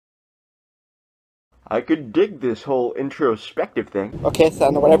I could dig this whole introspective thing. Okay,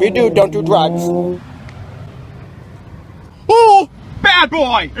 son, whatever you do, don't do drugs. Oh! Bad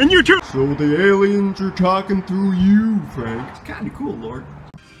boy! And you too! So the aliens are talking through you, Frank. It's kinda cool, Lord.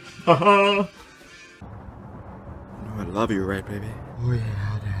 Haha. I love you, right, baby? Oh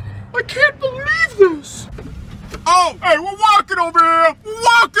yeah, Daddy. I can't believe this! Oh, hey, we're walking over here! We're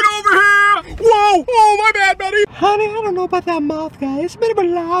walking over here! Whoa! Oh, my bad, buddy! Honey, I don't know about that mouth guy. It's a bit of a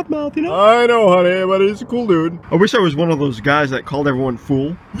loud mouth, you know? I know, honey, but he's a cool dude. I wish I was one of those guys that called everyone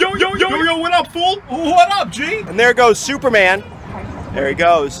fool. Yo, what up, fool? What up, G? And there goes Superman. There he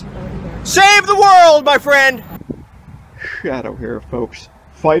goes. Save the world, my friend! Shadow here, folks.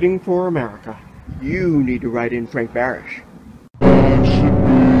 Fighting for America. You need to write in Frank Barish.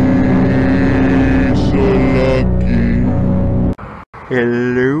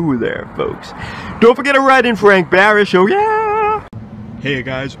 Hello there, folks. Don't forget to write in Frank Barish, oh yeah! Hey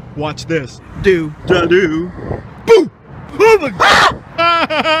guys, watch this. Do. Boom! Oh my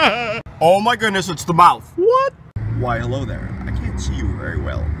god! Oh my goodness, it's the mouth. What? Why, hello there. I can't see you very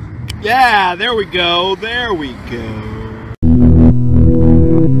well. Yeah, there we go. There we go.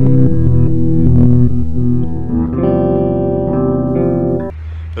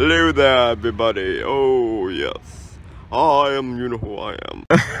 Hello there, everybody. Oh, yes. I am, you know who I am.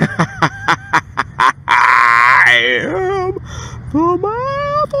 I am the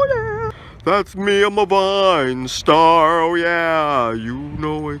mouth, oh yeah. That's me, I'm a Vine star, oh yeah. You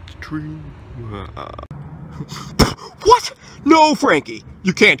know it's true. What? No, Frankie,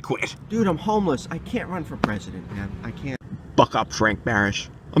 you can't quit. Dude, I'm homeless. I can't run for president, man. I can't. Buck up, Frank Barish.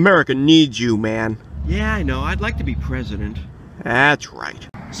 America needs you, man. Yeah, I know. I'd like to be president. That's right.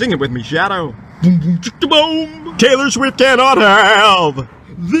 Sing it with me, Shadow. Boom, boom, chicka, boom. Taylor Swift cannot have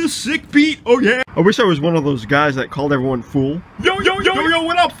this sick beat. Oh yeah. I wish I was one of those guys that called everyone fool. Yo,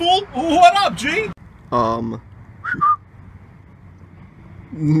 what up, fool? What up, G?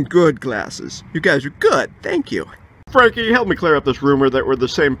 Good glasses. You guys are good. Thank you. Frankie, help me clear up this rumor that we're the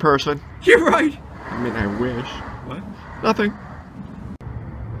same person. You're right. I mean, I wish. What? Nothing.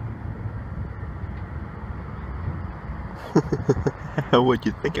 What'd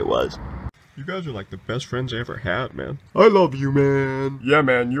you think it was? You guys are like the best friends I ever had, man. I love you, man. Yeah,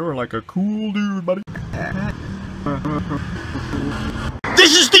 man, you're like a cool dude, buddy.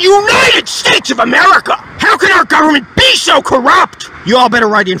 This is the United States of America! How can our government be so corrupt? You all better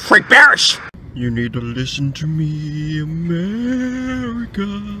write in Frank Barish. You need to listen to me, America.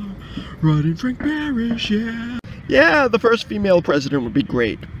 Write in Frank Barish, yeah. Yeah, the first female president would be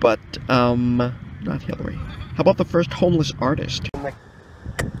great, but, not Hillary. How about the first homeless artist?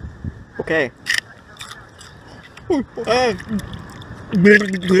 Okay. A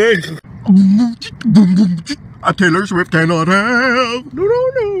Taylor Swift cannot have.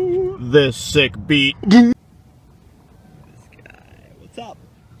 No. This sick beat. This guy. What's up?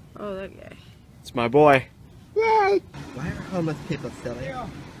 Oh, that guy. It's my boy. Yay! Why are homeless people silly?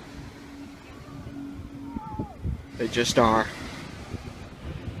 They just are.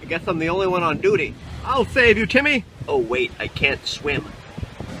 I guess I'm the only one on duty. I'll save you, Timmy! Oh wait, I can't swim.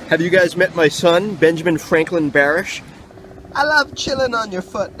 Have you guys met my son, Benjamin Franklin Barish? I love chilling on your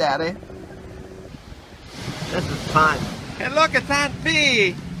foot, Daddy. This is fun. Hey look, it's Aunt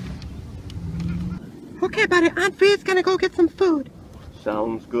Fee! Okay, buddy, Aunt Fee's gonna go get some food.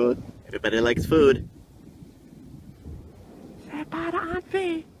 Sounds good. Everybody likes food. Say bye to Aunt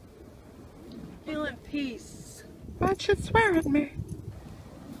Fee. Feel in peace. Why don't you swear at me?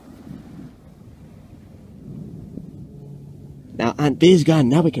 Now Aunt Bee's gone,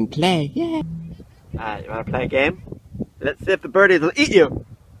 now we can play. Yeah. Alright, you wanna play a game? Let's see if the birdies will eat you.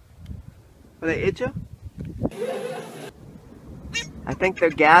 Will they eat you? I think they're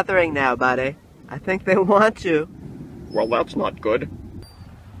gathering now, buddy. I think they want you. Well, that's not good.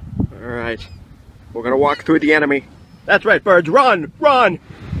 Alright. We're gonna walk through the enemy. That's right, birds. Run! Run!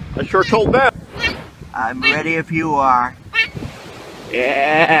 I sure told them. I'm ready if you are.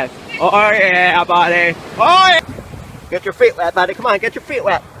 Yes! Oh yeah, buddy! Oh yeah! Get your feet wet, buddy. Come on, get your feet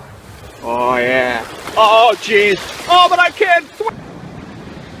wet. Oh yeah! Oh jeez! Oh, but I can't swim!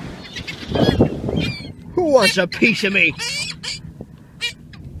 Who wants a piece of me?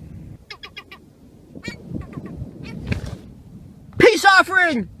 Peace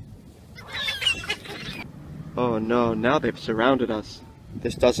offering! Oh no, now they've surrounded us.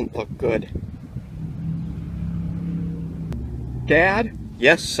 This doesn't look good. Dad?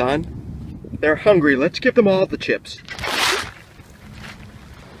 Yes, son? They're hungry. Let's give them all the chips.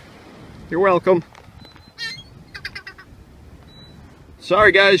 You're welcome.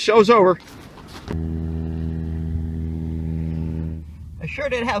 Sorry guys, show's over. I sure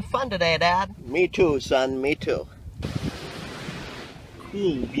did have fun today, Dad. Me too, son, me too.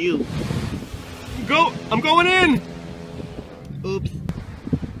 Cool view. I'm going in! Oops.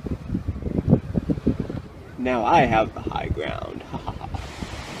 Now I have the high ground.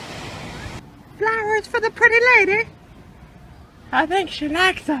 Flowers for the pretty lady. I think she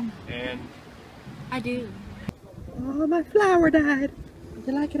likes them. And I do. Oh, my flower died.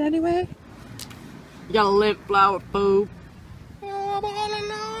 You like it anyway? You got a limp flower, boo. Oh, I'm all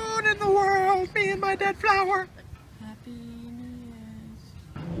alone in the world, me and my dead flower. Happy New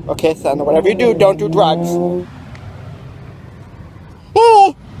Year's. Okay, son, whatever you do, don't do drugs.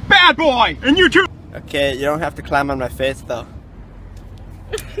 oh, bad boy! And you too! Okay, you don't have to climb on my face, though.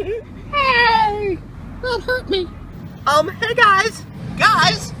 Hey! Don't hurt me. Hey guys!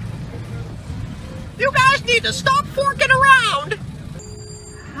 Guys! You guys need to stop forking around!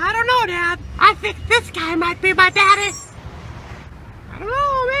 I don't know, Dad. I think this guy might be my daddy. I don't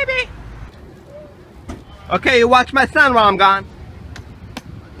know, maybe. Okay, you watch my son while I'm gone.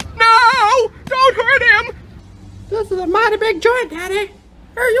 No! Don't hurt him! This is a mighty big joint, Daddy.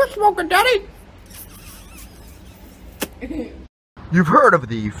 Are you smoking, Daddy? You've heard of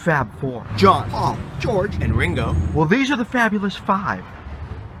the Fab Four. John, Paul, George, and Ringo. Well, these are the Fabulous Five.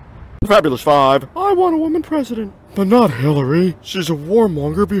 Fabulous Five. I want a woman president. But not Hillary. She's a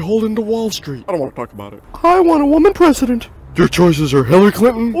warmonger beholden to Wall Street. I don't want to talk about it. I want a woman president. Your choices are Hillary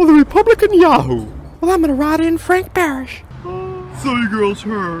Clinton or the Republican Yahoo. Well, I'm gonna write in Frank Barish. So you girls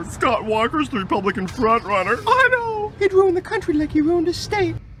heard. Scott Walker's the Republican frontrunner. I know! He'd ruin the country like he ruined his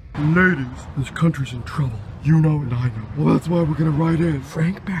state. Ladies, this country's in trouble. You know and I know. Well, that's why we're gonna write in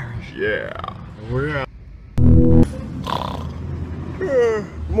Frank Barish. Yeah. Oh, yeah. Good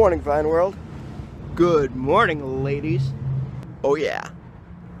morning, Vine World. Good morning, ladies. Oh yeah.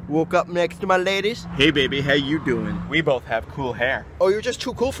 Woke up next to my ladies. Hey, baby, how you doing? We both have cool hair. Oh, you're just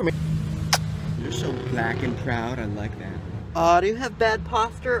too cool for me. You're so black and proud, I like that. Do you have bad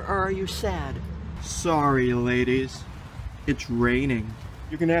posture or are you sad? Sorry, ladies. It's raining.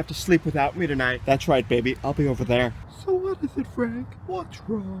 You're gonna have to sleep without me tonight. That's right, baby. I'll be over there. So what is it, Frank? What's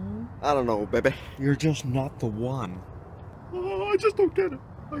wrong? I don't know, baby. You're just not the one. Oh, I just don't get it.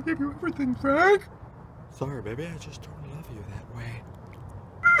 I gave you everything, Frank. Sorry, baby. I just don't love you that way.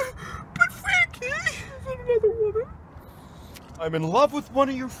 But Frankie is another woman. I'm in love with one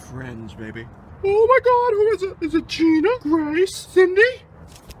of your friends, baby. Oh my God, who is it? Is it Gina? Grace? Cindy?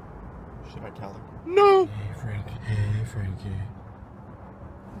 Should I tell her? No. Hey, Frankie. Hey, Frankie.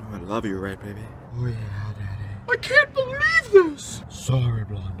 No, I love you, right, baby? Oh, yeah, Daddy. I can't believe this. Sorry,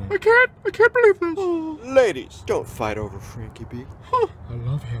 Blondie. I can't believe this. Oh, ladies, don't fight over Frankie B. I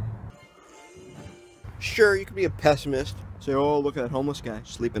love him. Sure, you could be a pessimist. Say, oh, look at that homeless guy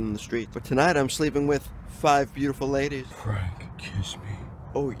sleeping in the street. But tonight I'm sleeping with 5 beautiful ladies. Frank, kiss me.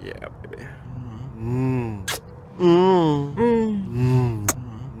 Oh, yeah, baby.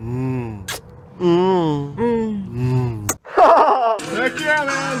 Heck yeah,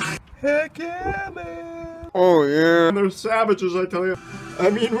 man. Heck yeah, man. Oh yeah. And they're savages, I tell you. I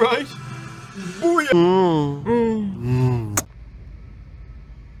mean, right? Booyah.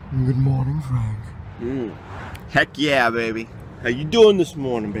 Good morning, Frank. Heck yeah, baby. How you doing this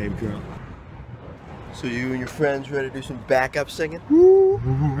morning, baby girl? So you and your friends ready to do some backup singing? No.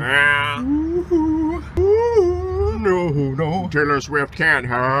 Taylor Swift can't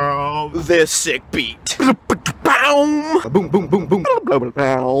have This sick beat. Boom, boom, boom, boom.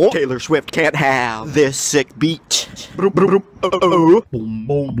 Taylor Swift can't have this sick beat.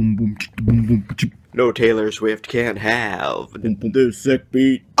 No, Taylor Swift can't have this sick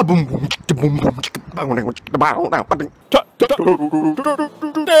beat.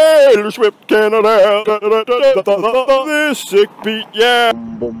 Taylor Swift cannot have this sick beat, yeah.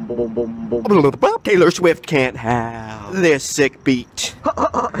 Taylor Swift can't have this sick beat.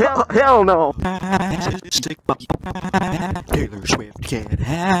 Hell no. Taylor Swift can't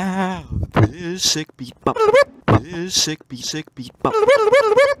have this sick beat. This sick beat.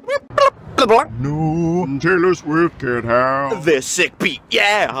 No, Taylor Swift can't have This sick beat,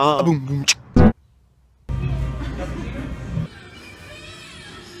 yeah.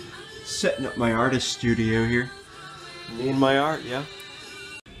 Setting up my artist studio here. Me and my art, yeah.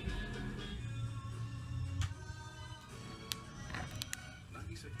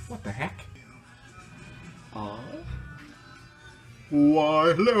 What the heck?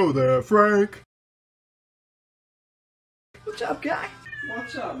 Why, hello there, Frank. What's up, guy?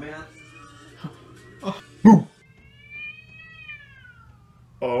 What's up, man?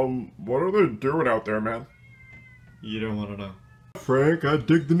 What are they doing out there, man? You don't want to know. Frank, I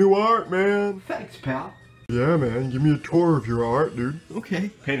dig the new art, man. Thanks, pal. Yeah, man, give me a tour of your art, dude. Okay.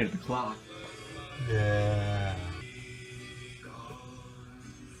 Painted the clock. Yeah.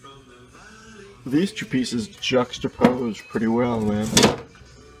 These two pieces juxtapose pretty well, man.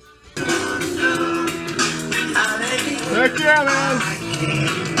 Heck yeah, man!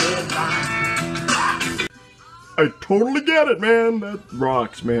 I totally get it, man. That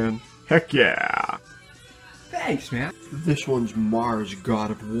rocks, man. Heck yeah. Thanks, man. This one's Mars,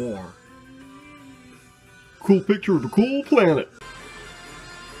 god of war. Cool picture of a cool planet.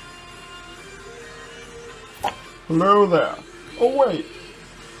 Hello there. Oh, wait.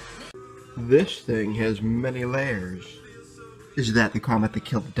 This thing has many layers. Is that the comet that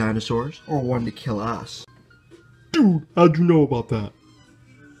killed the dinosaurs, or one to kill us? Dude, how'd you know about that?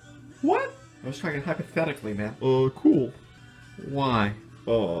 What? I was talking hypothetically, man. Cool. Why?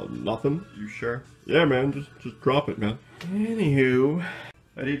 Nothing. You sure? Yeah, man, just drop it, man. Anywho,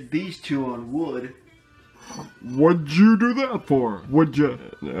 I did these two on wood. What'd you do that for? What'd you...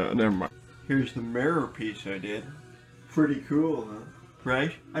 never mind. Here's the mirror piece I did. Pretty cool, huh?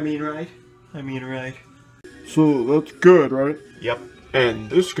 Right? I mean, right? So, that's good, right? Yep. And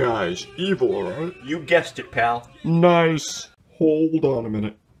this guy's evil, right? You guessed it, pal. Nice. Hold on a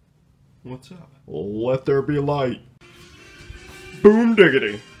minute. What's up? Let there be light. Boom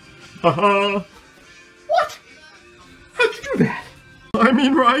diggity. Haha. What? How'd you do that? I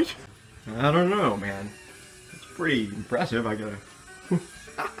mean, right? I don't know, man. It's pretty impressive, I gotta...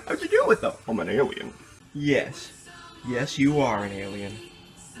 How'd you do it, though? I'm an alien. Yes. Yes, you are an alien.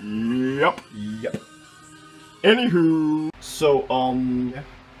 Yep. Yep. Anywho. So,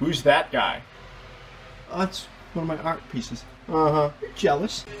 who's that guy? Oh, that's one of my art pieces. Uh-huh. You're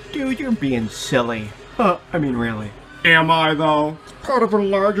jealous? Dude, you're being silly. I mean, really. Am I, though? It's part of a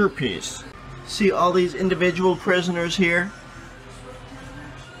larger piece. See all these individual prisoners here?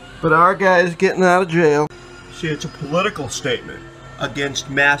 But our guy's getting out of jail. See, it's a political statement. Against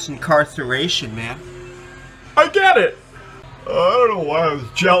mass incarceration, man. I get it! I don't know why I was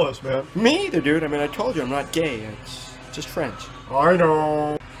jealous, man. Me either, dude. I mean, I told you I'm not gay. It's just friends. I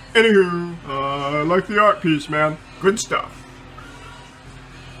know. Anywho, I like the art piece, man. Good stuff.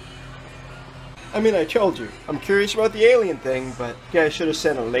 I mean, I told you. I'm curious about the alien thing, but yeah, I should have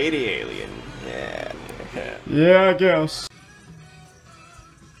sent a lady alien. Yeah. Yeah, I guess.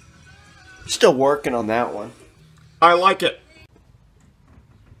 Still working on that one. I like it.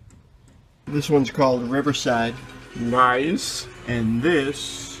 This one's called Riverside. Nice. And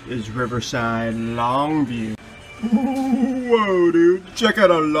this is Riverside Longview. Whoa, dude. Check out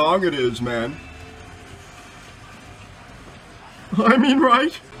how long it is, man. I mean,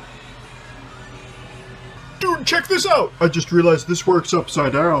 right? Dude, check this out. I just realized this works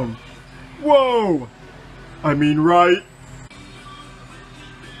upside down. Whoa. I mean, right?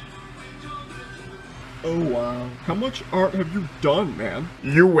 Oh, wow. How much art have you done, man?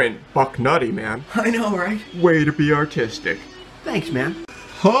 You went buck nutty, man. I know, right? Way to be artistic. Thanks, man.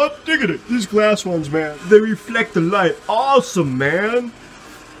 Hot diggity. These glass ones, man. They reflect the light. Awesome, man.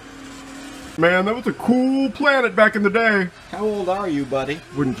 Man, that was a cool planet back in the day. How old are you, buddy?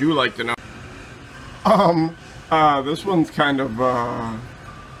 Wouldn't you like to know? This one's kind of,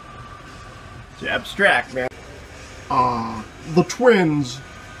 It's abstract, man. the twins.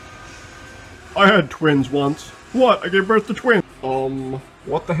 I had twins once. What? I gave birth to twins.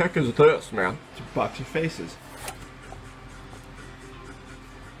 What the heck is this, man? It's a box of faces.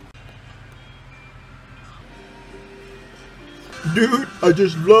 Dude, I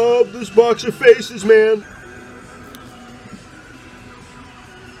just love this box of faces, man.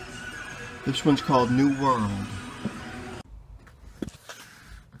 This one's called New World.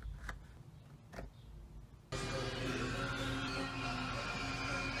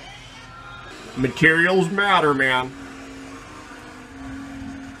 Materials matter, man.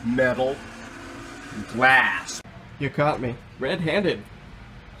 Metal. Glass. You caught me. Red-handed.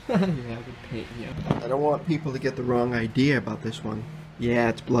 Yeah, good paint, yeah. I don't want people to get the wrong idea about this one. Yeah,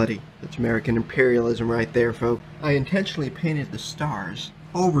 it's bloody. That's American imperialism right there, folks. I intentionally painted the stars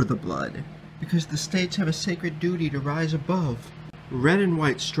over the blood because the states have a sacred duty to rise above. Red and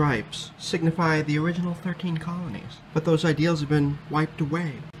white stripes signify the original 13 colonies, but those ideals have been wiped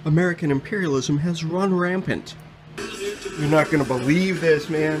away. American imperialism has run rampant. You're not gonna believe this,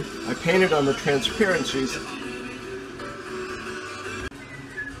 man. I painted on the transparencies.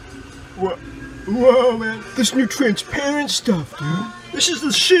 Whoa, man. This new transparent stuff, dude. This is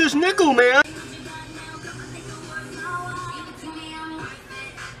the shiz nickel, man!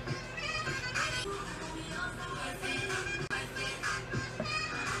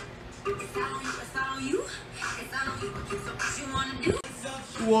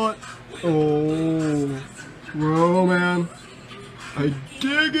 What? Oh.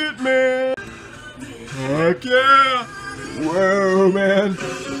 it, man. Heck yeah. Whoa, man.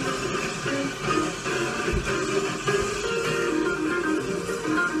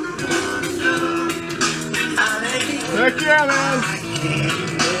 Heck yeah, man.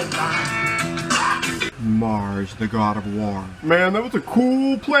 Mars, the god of war. Man, that was a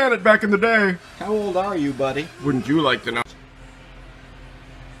cool planet back in the day. How old are you, buddy? Wouldn't you like to know?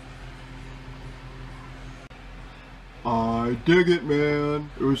 I dig it, man.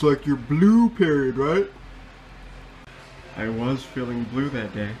 It was like your blue period, right? I was feeling blue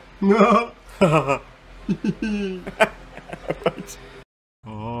that day. No.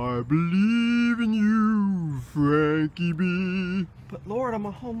 I believe in you, Frankie B. But Lord, I'm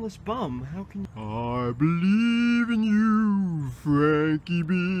a homeless bum. How can you... I believe in you, Frankie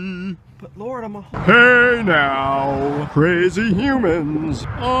B. But Lord, I'm a... Hey now, crazy humans,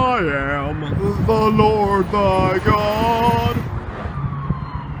 I am the Lord thy God.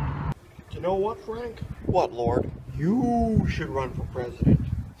 You know what, Frank? What, Lord? You should run for president.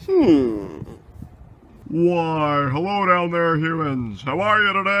 Why, hello down there, humans. How are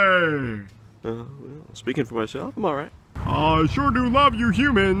you today? Well, speaking for myself, I'm alright. I sure do love you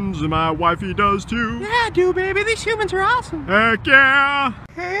humans, and my wifey does too. Yeah, I do, baby. These humans are awesome. Heck yeah!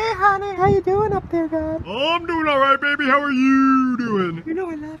 Hey, honey, how you doing up there, God? I'm doing alright, baby. How are you doing? You know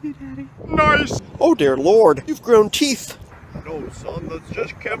I love you, Daddy. Nice! Oh dear Lord, you've grown teeth. No, son, that's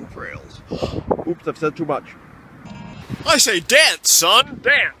just chemtrails. Oops, I've said too much. I say dance, son!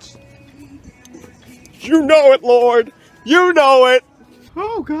 Dance! You know it, Lord! You know it!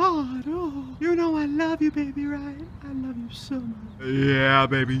 Oh, God. Oh, you know I love you, baby, right? I love you so much. Yeah,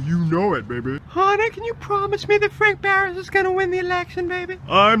 baby. You know it, baby. Honey, can you promise me that Frank Barish is gonna win the election, baby?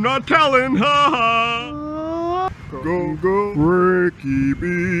 I'm not telling, ha ha! Go, go, Frankie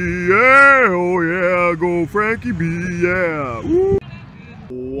B, yeah, oh yeah, go Frankie B, yeah. Ooh.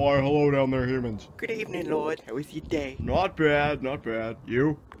 Why, hello down there, humans. Good evening, Lord. How was your day? Not bad, not bad.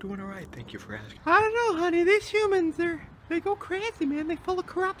 You? Doing alright, thank you for asking. I don't know, honey. These humans, they go crazy, man. They're full of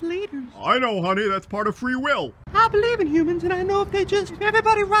corrupt leaders. I know, honey, that's part of free will. I believe in humans, and I know if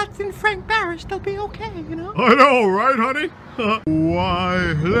everybody rots in Frank Barish, they'll be okay, you know? I know, right, honey?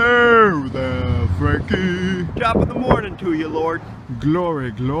 Why, hello there, Frankie. Top of the morning to you, Lord.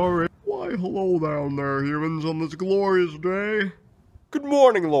 Glory, glory. Why, hello down there, humans, on this glorious day. Good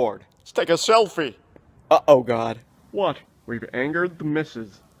morning, Lord. Let's take a selfie. Uh-oh, God. What? We've angered the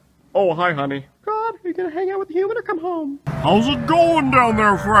missus. Oh, hi, honey. God, are you gonna hang out with the human or come home? How's it going down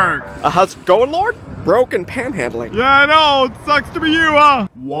there, Frank? How's it going, Lord? Broken panhandling. Yeah, I know. It sucks to be you, huh?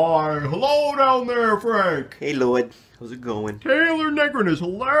 Why, hello down there, Frank. Hey, Lord. How's it going? Taylor Negrin is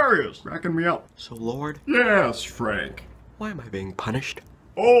hilarious. Cracking me up. So, Lord? Yes, Frank. Why am I being punished?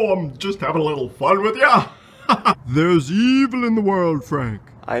 Oh, I'm just having a little fun with ya. There's evil in the world, Frank.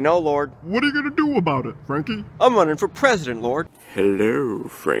 I know, Lord. What are you gonna do about it, Frankie? I'm running for president, Lord. Hello,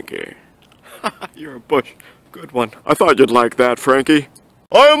 Frankie. You're a bush. Good one. I thought you'd like that, Frankie.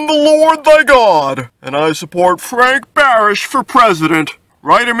 I am the Lord thy God, and I support Frank Barish for president.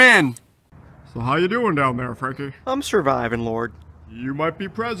 Write him in. So how you doing down there, Frankie? I'm surviving, Lord. You might be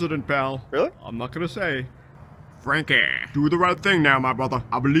president, pal. Really? I'm not gonna say. Frankie, do the right thing now, my brother.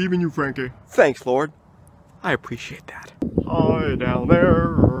 I believe in you, Frankie. Thanks, Lord. I appreciate that. Hi down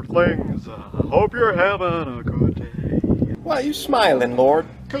there, Earthlings. Hope you're having a good day. Why are you smiling, Lord?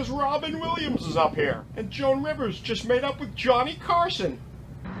 'Cause Robin Williams is up here, and Joan Rivers just made up with Johnny Carson.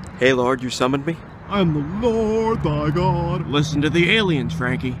 Hey, Lord, you summoned me? I'm the Lord thy God. Listen to the aliens,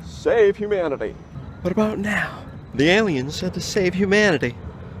 Frankie. Save humanity. What about now? The aliens said to save humanity.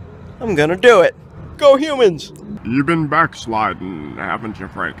 I'm gonna do it. Go humans! You've been backsliding, haven't you,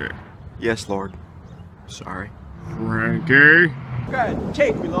 Frankie? Yes, Lord. Sorry. Frankie? Go ahead,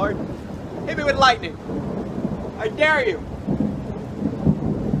 take me, Lord. Hit me with lightning. I dare you.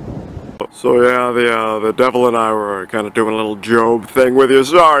 So yeah, the devil and I were kind of doing a little Job thing with you.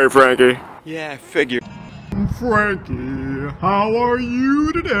 Sorry, Frankie. Yeah, I figured. Frankie, how are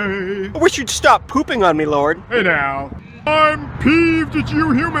you today? I wish you'd stop pooping on me, Lord. Hey now. I'm peeved at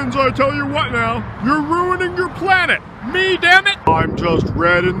you humans, I tell you what now. You're ruining your planet. Me, damn it. I'm just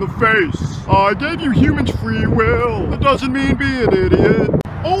red in the face. I gave you humans free will. That doesn't mean be an idiot.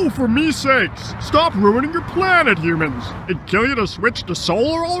 Oh, for me sakes, stop ruining your planet, humans. It'd kill you to switch to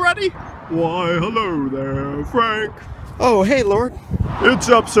solar already? Why, hello there, Frank. Oh, hey, Lord. It's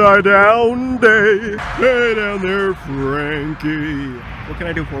upside down day. Hey down there, Frankie. What can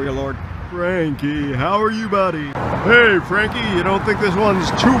I do for you, Lord? Frankie, how are you, buddy? Hey, Frankie, you don't think this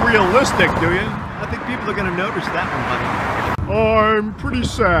one's too realistic, do you? I think people are gonna notice that one, buddy. I'm pretty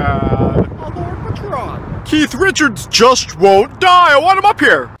sad. Oh, Lord, what's wrong? you're on. Keith Richards just won't die. I want him up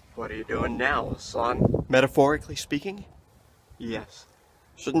here. What are you doing now, son? Metaphorically speaking? Yes.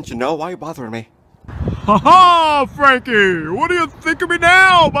 Shouldn't you know? Why are you bothering me? Ha ha, Frankie! What do you think of me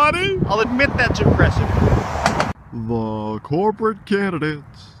now, buddy? I'll admit that's impressive. The corporate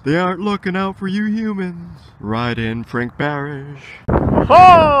candidates, they aren't looking out for you humans. Right in, Frank Barish.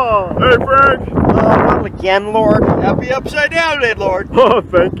 Oh! Hey, Frank! Not again, Lord. Happy upside down, Ed Lord. Oh,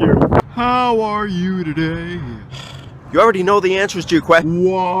 thank you. How are you today? You already know the answers to your question.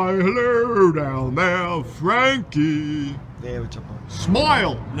 Why, hello down there, Frankie. Yeah, what's up?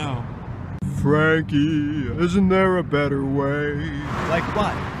 Smile! No. Frankie, isn't there a better way? Like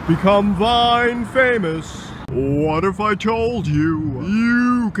what? Become Vine famous. What if I told you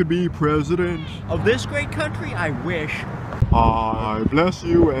you could be president? Of this great country, I wish. I bless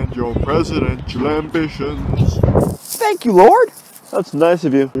you and your presidential ambitions. Thank you, Lord. That's nice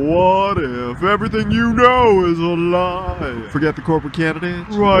of you. What if everything you know is a lie? Forget the corporate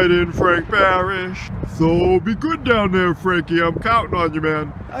candidates. Right in, Frank Barish. So be good down there, Frankie. I'm counting on you,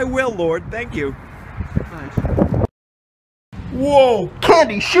 man. I will, Lord. Thank you. Nice. Whoa!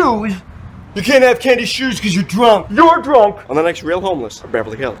 Candy shoes? You can't have candy shoes because you're drunk. You're drunk! On the next Real Homeless of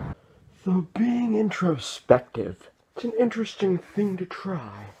Beverly Hills. So being introspective, it's an interesting thing to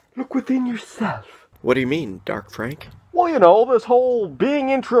try. Look within yourself. What do you mean, Dark Frank? Well, you know, this whole being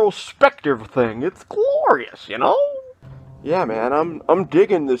introspective thing, it's glorious, you know? Yeah, man, I'm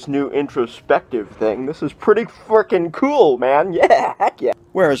digging this new introspective thing. This is pretty freaking cool, man. Yeah, heck yeah.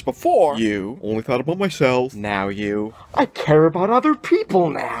 Whereas before, You only thought about myself. now you. I care about other people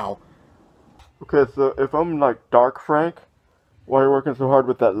now. Okay, so if I'm like Dark Frank, why are you working so hard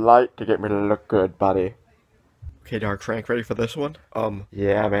with that light to get me to look good, buddy? Okay, Dark Frank, ready for this one?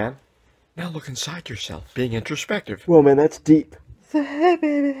 Yeah, man. Now look inside yourself. Being introspective. Whoa, man, that's deep. So, hey,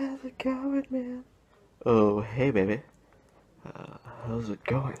 baby, how's it going, man? Oh, hey, baby. How's it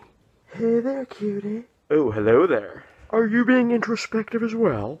going? Hey there, cutie. Oh, hello there. Are you being introspective as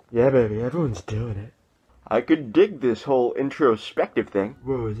well? Yeah, baby, everyone's doing it. I could dig this whole introspective thing.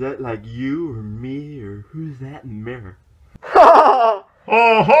 Whoa, is that like you or me or who's that in the mirror? Ha!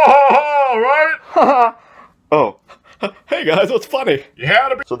 Oh, ha ha ha, right? Oh. Hey guys, what's funny? You had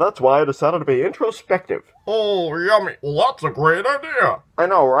to be. So that's why I decided to be introspective. Oh, yummy. Well, that's a great idea. I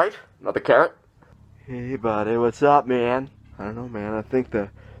know, right? Another carrot. Hey, buddy, what's up, man? I don't know, man. I think the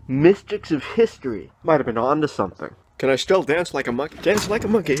mystics of history might have been onto something. Can I still dance like a monkey? Dance like a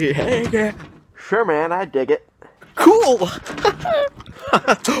monkey. Hey, yeah. Sure, man, I dig it. Cool!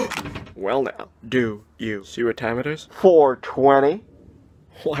 Well now, do you see what time it is? 4:20.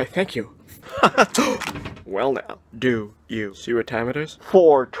 Why, thank you. Well now, do you see what time it is?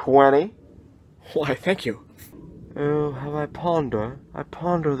 4:20. Why, thank you. Oh, how I ponder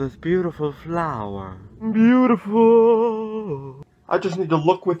this beautiful flower. Beautiful. I just need to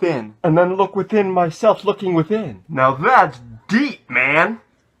look within, and then look within myself looking within. Now that's deep, man.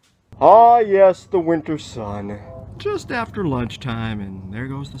 Ah, yes, the winter sun. Just after lunchtime, and there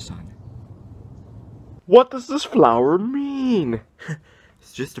goes the sun. What does this flower mean?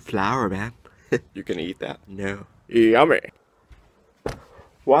 It's just a flower, man. You can eat that. No. Yummy.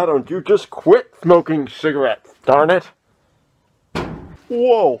 Why don't you just quit smoking cigarettes, darn it?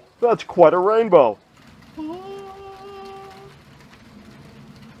 Whoa, that's quite a rainbow.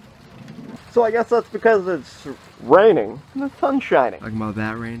 So I guess that's because it's raining and the sun's shining. Talking about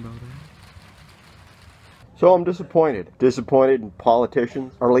that rainbow there? So I'm disappointed. Disappointed in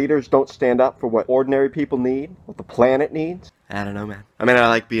politicians. Our leaders don't stand up for what ordinary people need, what the planet needs. I don't know, man. I mean, I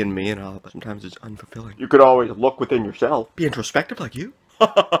like being me and all, but sometimes it's unfulfilling. You could always look within yourself. Be introspective like you?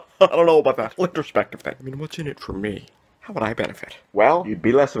 I don't know about that introspective thing. I mean, what's in it for me? How would I benefit? Well, you'd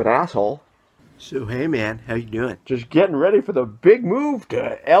be less of an asshole. So, hey man, how you doing? Just getting ready for the big move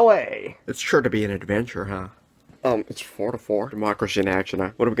to LA. It's sure to be an adventure, huh? It's 4-4. Democracy in action, huh?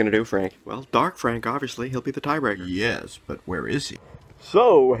 What are we gonna do, Frank? Well, Dark Frank, obviously, he'll be the tiebreaker. Yes, but where is he?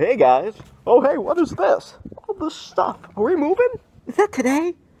 So, hey guys. Oh hey, what is this? All this stuff. Are we moving? Is that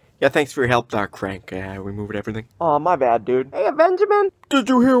today? Yeah, thanks for your help, Dark Frank. We moved everything. Aw, my bad, dude. Hey, Benjamin! Did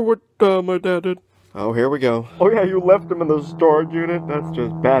you hear what my dad did? Oh, here we go. Oh yeah, you left him in the storage unit? That's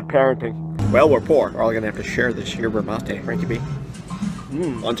just bad parenting. Well, we're poor. We're all gonna have to share this here mate, Frankie B.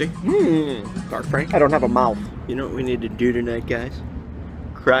 Auntie? Dark Frank? I don't have a mouth. You know what we need to do tonight, guys?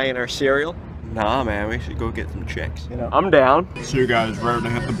 Cry in our cereal? Nah, man, we should go get some chicks. You know, I'm down. So you guys ready to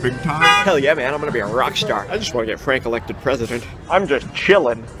hit the big time? Hell yeah, man, I'm gonna be a rock star. I just want to get Frank elected president. I'm just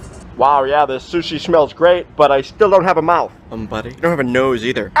chilling. Wow, yeah, this sushi smells great, but I still don't have a mouth. Buddy, you don't have a nose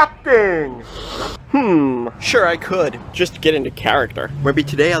either. Acting! Sure I could. Just to get into character. Maybe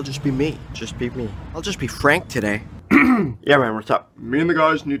today I'll just be me. Just be me. I'll just be Frank today. Yeah, man, what's up? Me and the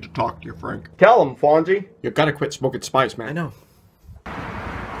guys need to talk to you, Frank. Tell him, Fonzie. You gotta quit smoking spice, man. I know.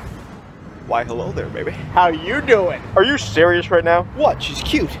 Why, hello there, baby. How you doing? Are you serious right now? What? She's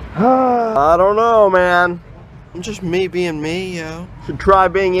cute. I don't know, man. I'm just me being me, yo. Should try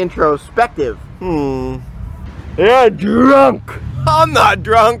being introspective. Yeah, drunk. I'm not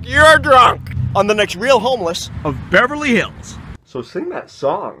drunk. You're drunk. On the next Real Homeless Of Beverly Hills. So sing that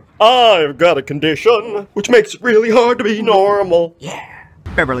song. I've got a condition which makes it really hard to be normal. Yeah.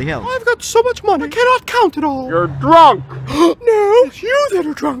 Beverly Hills. I've got so much money, I cannot count it all. You're drunk. No, it's you that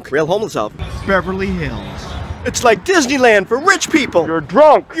are drunk. Real Homeless of Beverly Hills. It's like Disneyland for rich people. You're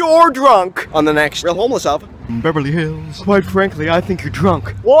drunk. You're drunk. On the next Real Homeless of Beverly Hills. Quite frankly, I think you're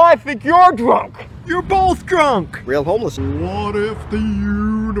drunk. Well, I think you're drunk. You're both drunk. Real Homeless. What if the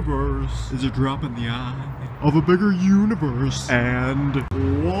universe is a drop in the eye of a bigger universe? And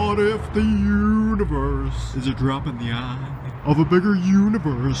what if the universe is a drop in the eye of a bigger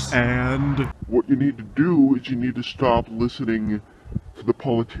universe? And What you need to do is you need to stop listening to the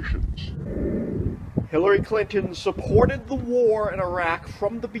politicians. Hillary Clinton supported the war in Iraq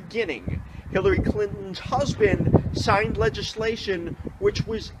from the beginning. Hillary Clinton's husband signed legislation which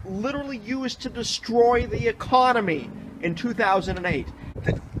was literally used to destroy the economy in 2008.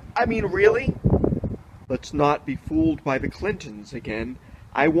 I mean, really? Let's not be fooled by the Clintons again.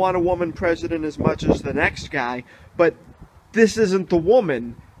 I want a woman president as much as the next guy, but this isn't the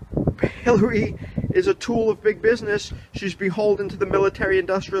woman. Hillary is a tool of big business. She's beholden to the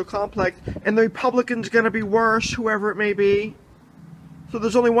military-industrial complex, and the Republicans gonna be worse, whoever it may be. So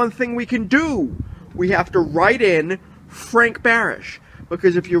there's only one thing we can do. We have to write in Frank Barish.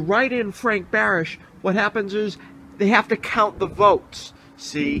 Because if you write in Frank Barish, what happens is they have to count the votes.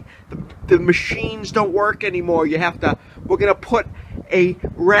 See, the machines don't work anymore. We're gonna put a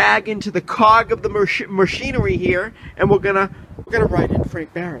rag into the cog of the machinery here, and we're gonna write in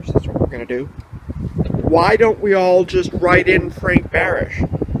Frank Barish. That's what we're gonna do. Why don't we all just write in Frank Barish?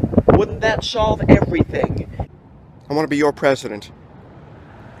 Wouldn't that solve everything? I want to be your president.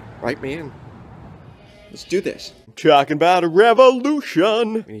 Write me in. Let's do this. I'm talking about a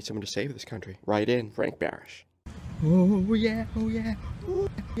revolution. We need someone to save this country. Write in Frank Barish. oh yeah, oh yeah, oh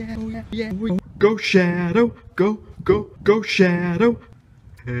yeah, oh yeah, yeah. Go Shadow, go Shadow.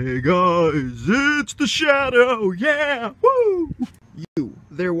 Hey guys, it's the Shadow, yeah, woo! You,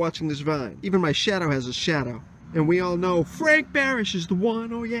 they're watching this Vine. Even my shadow has a shadow. And we all know Frank Barish is the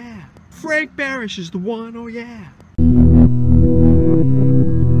one, oh yeah. Frank Barish is the one, oh yeah.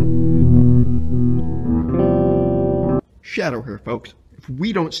 Shadow here, folks. If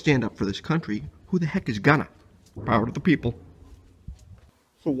we don't stand up for this country, who the heck is gonna? Power to the people.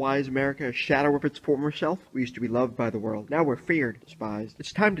 So why is America a shadow of its former self? We used to be loved by the world. Now we're feared, despised.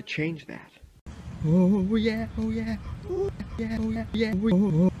 It's time to change that. Oh yeah, oh yeah, oh yeah, oh yeah, yeah.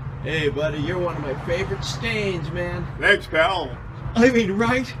 Oh. Hey, buddy, you're one of my favorite stains, man. Thanks, pal. I mean,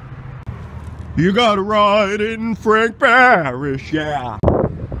 right? You gotta ride in Frank Barish, yeah.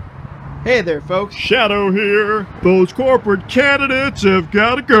 Hey there, folks. Shadow here. Those corporate candidates have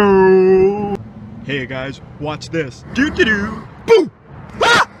gotta go. Hey guys, watch this. Do-do-do. Boom!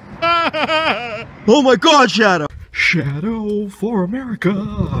 Ah! Oh my God, Shadow! Shadow for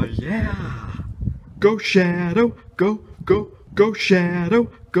America, yeah. Go Shadow, go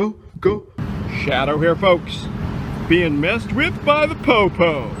Shadow, go. Shadow here, folks. Being messed with by the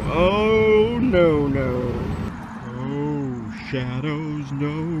po-po. Oh, no. Oh, shadows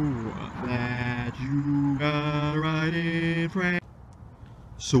know that you gotta ride in Frank.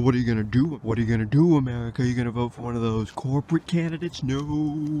 So what are you gonna do? What are you gonna do, America? Are you gonna vote for one of those corporate candidates?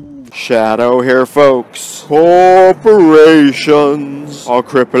 No. Shadow here, folks. Corporations are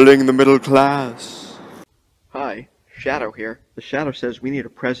crippling the middle class. Hi, Shadow here. The Shadow says we need a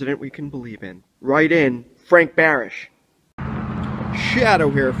president we can believe in. Write in Frank Barish. Shadow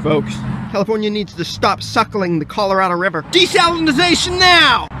here, folks. California needs to stop suckling the Colorado River. Desalinization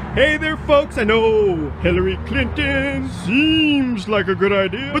now! Hey there, folks. I know Hillary Clinton seems like a good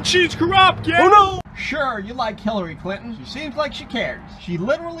idea, but she's corrupt, yeah? Oh no! Sure, you like Hillary Clinton. She seems like she cares. She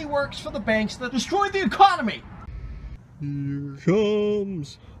literally works for the banks that destroyed the economy. Here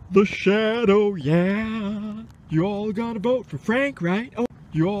comes the Shadow, yeah. You all gotta vote for Frank, right? Oh,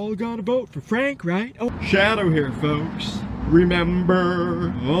 you all gotta vote for Frank, right? Oh, Shadow here, folks.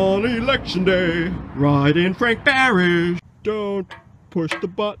 Remember, on election day, write in Frank Barish. Don't push the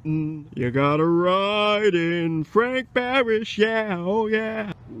button. You gotta write in Frank Barish, yeah, oh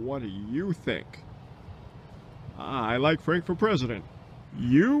yeah. What do you think? I like Frank for president.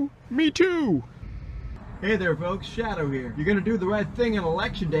 You? Me too. Hey there, folks. Shadow here. You're gonna do the right thing on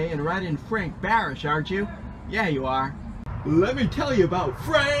election day and write in Frank Barish, aren't you? Yeah, you are. Let me tell you about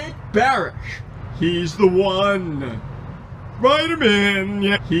Frank Barish. He's the one. Write him in,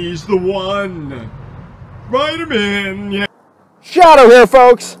 yeah. He's the one. Write him in, yeah. Shadow here,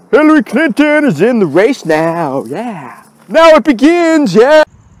 folks. Hillary Clinton is in the race now. Yeah. Now it begins, yeah.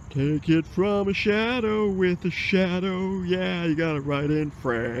 Take it from a shadow with a shadow. Yeah, you gotta write in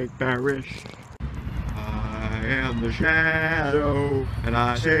Frank Barish. I am the shadow, and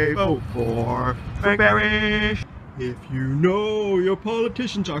I say vote for Frank Barish. If you know your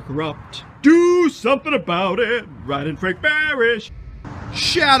politicians are corrupt, do something about it. Write in Frank Barish.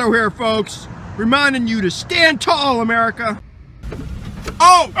 Shadow here, folks. Reminding you to stand tall, America.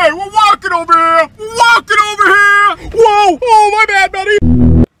 Oh, hey, we're walking over here! We're walking over here! Whoa! Oh, my bad,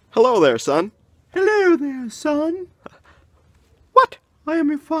 buddy! Hello there, son. Hello there, son. What? I am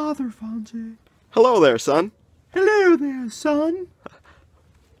your father, Fonzie. Hello there, son. Hello there, son.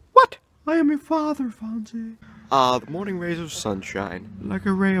 What? I am your father, Fonzie. The morning rays of sunshine. Like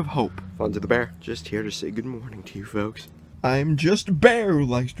a ray of hope. Fonzie the Bear, just here to say good morning to you folks. I'm just a bear who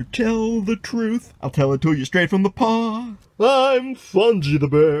likes to tell the truth. I'll tell it to you straight from the paw. I'm Fonzie the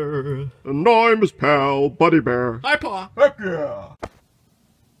Bear. And I'm his pal, Buddy Bear. Hi, Pa. Heck yeah!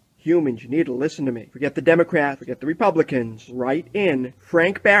 Humans, you need to listen to me. Forget the Democrats, forget the Republicans. Write in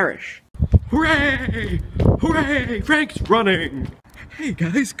Frank Barish. Hooray! Hooray! Frank's running! Hey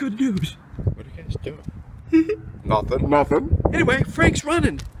guys, good news. What are you guys doing? Nothing. Nothing. Anyway, Frank's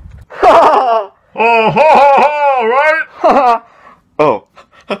running. Ha ha ha ha, right? Oh.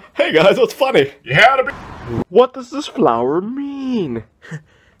 Hey guys, what's funny? You had to be. What does this flower mean?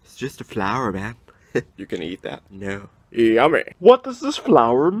 It's just a flower, man. You can eat that. No. Yummy. What does this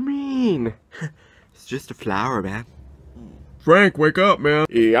flower mean? It's just a flower, man. Frank, wake up, man.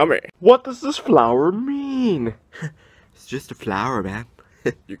 Yummy. What does this flower mean? It's just a flower, man.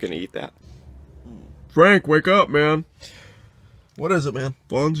 You can eat that. Frank, wake up, man. What is it, man?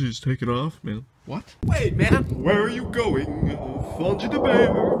 Fonzie's taking off, man. What? Wait, man. Where are you going, Fonzie the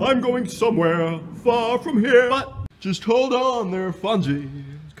Bear? I'm going somewhere far from here. But just hold on there, Fonzie.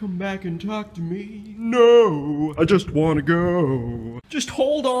 Come back and talk to me. No, I just want to go. just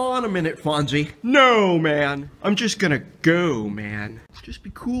hold on a minute, Fonzie. No, man. I'm just gonna go, man. Just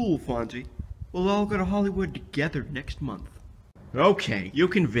be cool, Fonzie. We'll all go to Hollywood together next month. Okay, you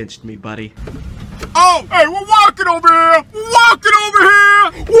convinced me, buddy. Oh, hey, we're walking over here! We're walking over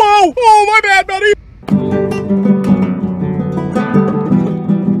here! Whoa! Oh, my bad, buddy!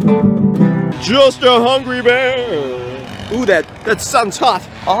 Just a hungry bear. Ooh, that sun's hot.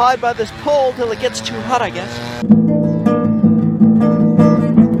 I'll hide by this pole till it gets too hot, I guess.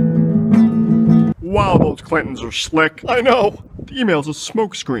 Wow, those Clintons are slick. I know. The email's a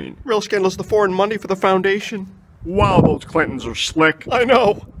smokescreen. Real scandal's the foreign money for the foundation. Wow, those Clintons are slick. I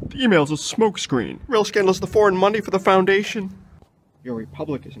know. The email's a smokescreen. Real scandal's the foreign money for the foundation. Your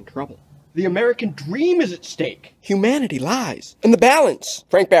republic is in trouble. The American dream is at stake. Humanity lies. And the balance.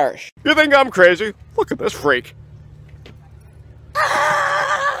 Frank Barish. You think I'm crazy? Look at this freak.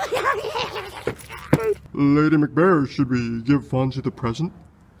 Lady McBear, should we give Fonzie the present?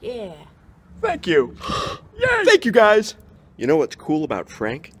 Yeah. Thank you. Yay! Thank you, guys. You know what's cool about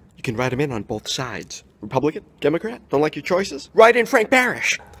Frank? You can write him in on both sides. Republican? Democrat? Don't like your choices? Write in Frank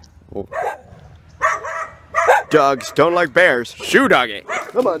Barish. Oh. Dogs don't like bears. Shoo, doggy.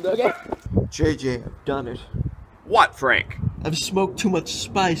 Come on, doggy. JJ, I've done it. What, Frank? I've smoked too much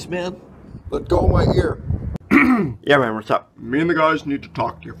spice, man. Let go of my ear. Yeah, man, what's up? Me and the guys need to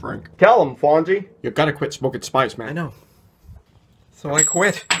talk to you, Frank. Tell him, Fonzie. You gotta quit smoking spice, man. I know. So I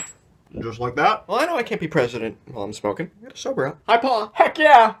quit. Just like that? Well, I know I can't be president while I'm smoking. I gotta sober up. Hi, Pa. Heck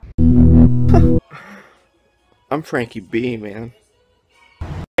yeah! I'm Frankie B, man.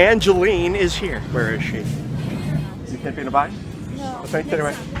 Angeline is here. Where is she? You can't be in a body? No. Thanks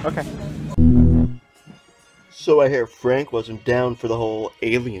anyway. Okay. So I hear Frank wasn't down for the whole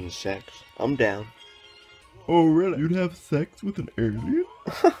alien sex. I'm down. Oh, really? You'd have sex with an alien?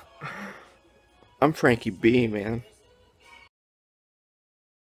 I'm Frankie B, man.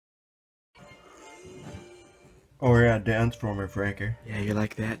 Oh, yeah, dance for me, Frankie. Yeah, you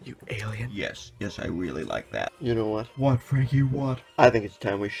like that, you alien? Yes, I really like that. You know what? What, Frankie, what? I think it's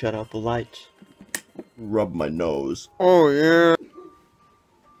time we shut out the lights. Rub my nose. Oh, yeah.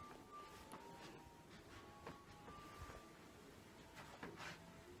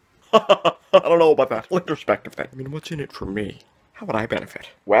 I don't know about that. Look, perspective thing. I mean, what's in it for me? How would I benefit?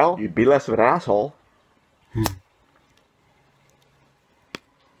 Well, you'd be less of an asshole.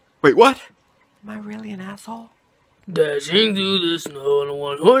 Wait, what? Am I really an asshole? Dashing through the snow on a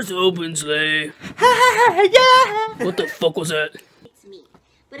one-horse open sleigh. Yeah! What the fuck was that? It's me.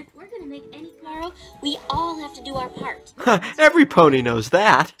 But if we're gonna make any quarrel, we all have to do our part. Every pony knows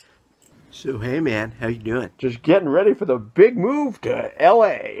that. So hey man, how you doing? Just getting ready for the big move to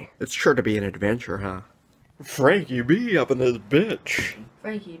LA. It's sure to be an adventure, huh? Frankie B up in this bitch.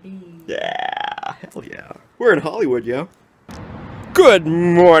 Frankie B. Yeah, hell yeah. We're in Hollywood, yo. Good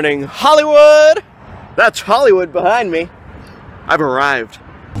morning, Hollywood! That's Hollywood behind me. I've arrived.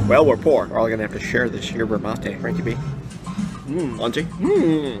 Well, we're poor. We're all gonna have to share this yerba mate. Frankie B. Lungy.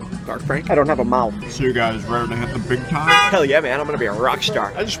 Dark Frank. I don't have a mouth. So you guys ready to hit the big time? Hell yeah, man. I'm gonna be a rock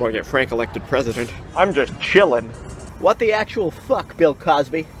star. I just want to get Frank elected president. I'm just chilling. What the actual fuck, Bill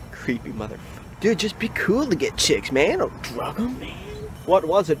Cosby? Creepy motherfucker. Dude, just be cool to get chicks, man. Don't drug them, man. What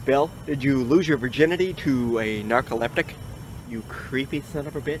was it, Bill? Did you lose your virginity to a narcoleptic? You creepy son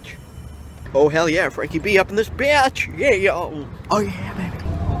of a bitch. Oh, hell yeah. Frankie B up in this bitch. Yeah, yo. Oh, yeah, baby.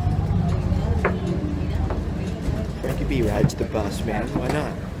 Frankie B rides the bus, man. Why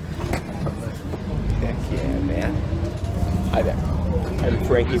not? Heck yeah, man. Hi there. I'm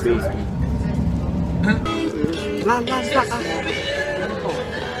Frankie B. La la la.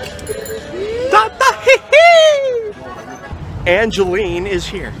 Da da hee hee. Angeline is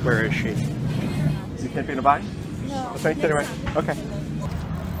here. Where is she? You can't be in a body? No. Thanks anyway. Okay.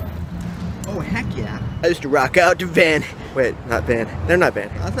 Oh heck yeah. I used to rock out to Van. Wait, not Van. They're not Van.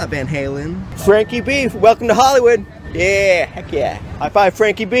 That's not Van Halen. Frankie B, welcome to Hollywood. Yeah, heck yeah. High five,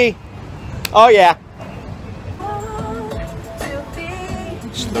 Frankie B. Oh yeah.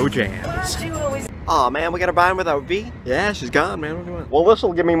 Slow jams. Aw, man, we gotta buy him without V? Yeah, she's gone, man. What do you want? Well, this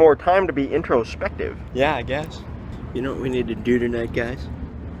will give me more time to be introspective. Yeah, I guess. You know what we need to do tonight, guys?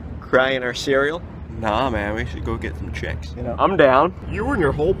 Cry in our cereal? Nah, man, we should go get some chicks. You know, I'm down. You and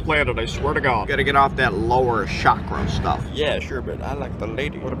your whole planet, I swear to God. Gotta get off that lower chakra stuff. Yeah, sure, but I like the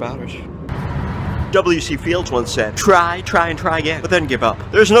lady. What about her? W.C. Fields once said, try, and try again, but then give up.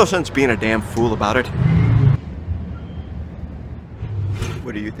 There's no sense being a damn fool about it.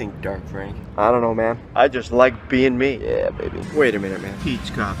 What do you think, Dark Frank? I don't know, man. I just like being me. Yeah, baby. Wait a minute, man. Pete's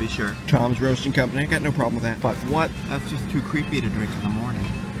coffee, sure. Tom's Roasting Company, I got no problem with that. But what? That's just too creepy to drink in the morning.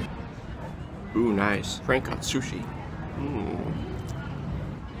 Ooh, nice. Frank got sushi.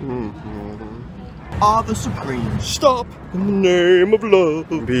 Ah, the Supreme. Stop in the name of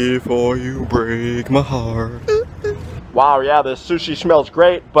love before you break my heart. Wow, yeah, this sushi smells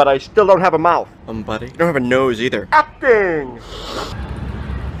great, but I still don't have a mouth. Buddy. You don't have a nose either. Acting!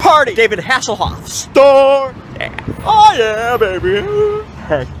 Party! David Hasselhoff. Star! Yeah. Oh yeah, baby.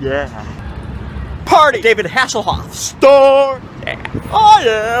 Heck yeah. Party! David Hasselhoff. Star! Yeah. Oh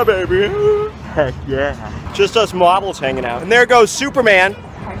yeah, baby. Heck yeah. Just us models hanging out. And there goes Superman.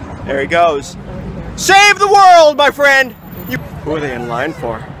 There he goes. Save the world, my friend! Who are they in line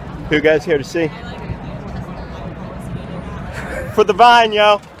for? Who you guys here to see? For the Vine,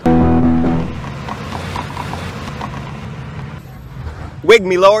 yo. Wig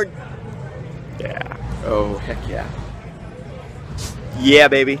me, Lord. Yeah. Oh, heck yeah. Yeah,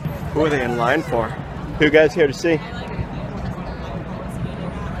 baby. Who are they in line for? Who you guys here to see?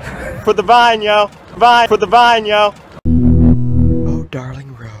 For the Vine, yo. Vine. For the Vine, yo. Oh,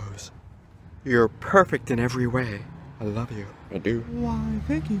 darling Rose. You're perfect in every way. I love you. I do. Why,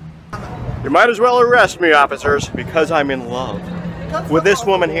 thank you. You might as well arrest me, officers, because I'm in love with this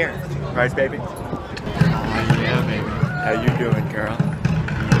woman here. Right, baby? Oh, yeah, baby. How you doing, girl?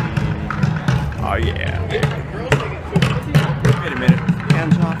 Oh, yeah, baby. Wait a minute.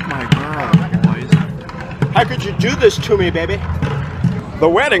 Hands off my girl, boys. How could you do this to me, baby? The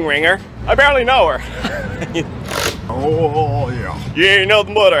wedding ringer? I barely know her. Oh, yeah. You ain't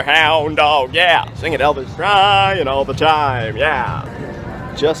nothing but a hound dog, yeah. Singing Elvis, crying all the time, yeah.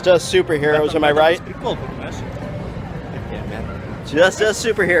 Just us superheroes, am I right? Yeah, man. Just us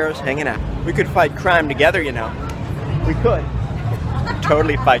superheroes hanging out. We could fight crime together, you know. We could.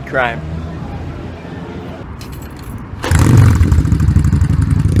 Totally fight crime.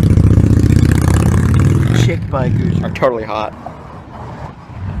 Chick bikers are totally hot.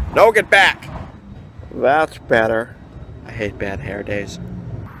 No, get back. That's better. I hate bad hair days.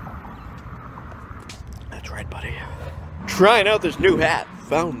 That's right, buddy. Trying out this new hat.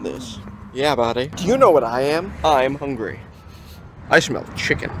 Found this. Yeah, buddy. Do you know what I am? I'm hungry. I smell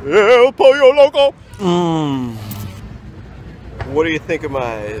chicken. El pollo loco. What do you think of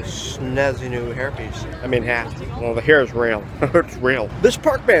my snazzy new hairpiece? I mean hat. Well, the hair is real. It's real. This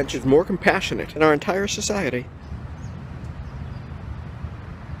park bench is more compassionate in our entire society.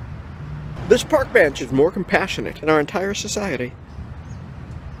 This park bench is more compassionate in our entire society.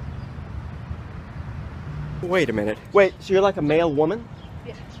 Wait a minute. Wait, so you're like a male woman?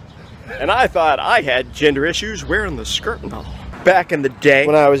 Yeah. And I thought I had gender issues wearing the skirt and all. Back in the day,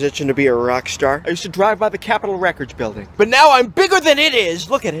 when I was itching to be a rock star, I used to drive by the Capitol Records building. But now I'm bigger than it is!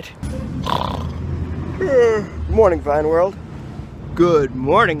 Look at it! Good morning, Vine World. Good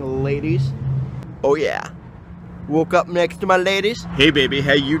morning, ladies. Oh yeah. Woke up next to my ladies. Hey baby,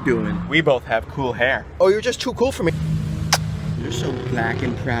 how you doing? We both have cool hair. Oh, you're just too cool for me. You're so black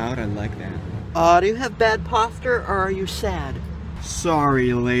and proud, I like that. Do you have bad posture, or are you sad?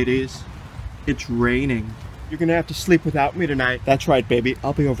 Sorry, ladies. It's raining. You're gonna have to sleep without me tonight. That's right, baby.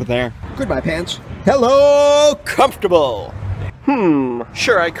 I'll be over there. Goodbye, pants. Hello, comfortable.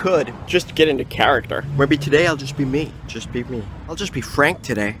 Sure I could. Just to get into character. Maybe today I'll just be me. Just be me. I'll just be Frank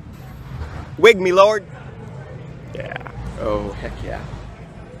today. Wig me, Lord. Yeah. Oh, heck yeah.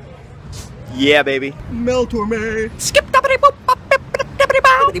 Yeah, baby. Melt or me. Skip dibbity boop bop dibbity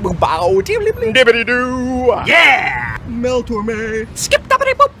bow. Dibbity bow. Dibbity doo. Yeah. Melt or me. Skip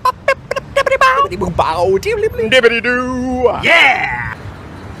dibbity boop bop dibbity bow. Dibbity bow. Dibbity doo. Yeah.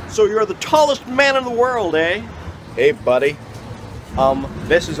 So you're the tallest man in the world, eh? Hey, buddy.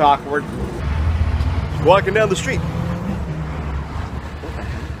 This is awkward. Walking down the street.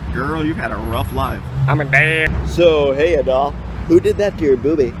 Girl, you've had a rough life. I'm a dad. So, hey, Adol. Who did that to your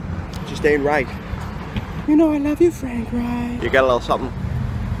boobie? Just ain't right. You know I love you, Frank, right? You got a little something?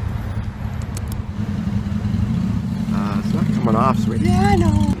 It's not coming off, sweetie. Yeah, I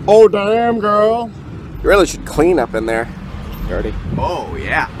know. Oh, damn, girl. You really should clean up in there. Dirty. Oh,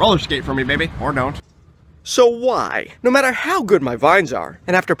 yeah. Roller skate for me, baby. Or don't. So why, no matter how good my vines are,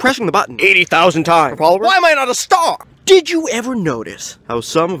 and after pressing the button 80,000 times, why am I not a star? Did you ever notice how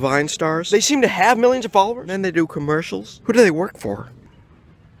some Vine stars, they seem to have millions of followers, and they do commercials? Who do they work for?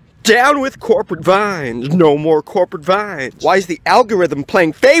 Down with corporate vines. No more corporate vines. Why is the algorithm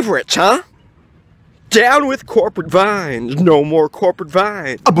playing favorites, huh? Down with corporate vines. No more corporate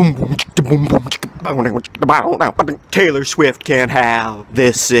vines. Taylor Swift can't have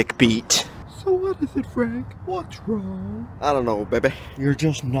this sick beat. So what is it, Frank? What's wrong? I don't know, baby. You're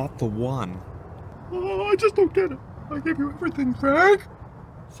just not the one. Oh, I just don't get it. I give you everything, Frank.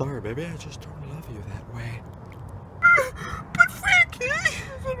 Sorry, baby. I just don't love you that way. But Frankie,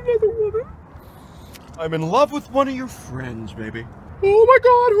 is it another woman? I'm in love with one of your friends, baby. Oh my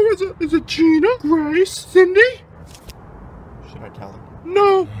God, who is it? Is it Gina? Grace? Cindy? Should I tell her?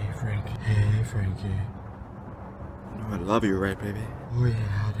 No. Hey, Frankie. Hey, Frankie. You know I love you, right, baby? Oh,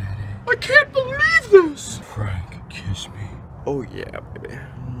 yeah, Daddy. I can't believe this. Frank, kiss me. Oh, yeah, baby.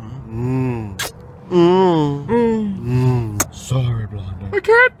 Sorry, Blondie. I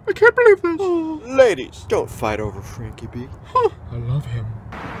can't believe this. Oh. Ladies, don't fight over Frankie B. I love him.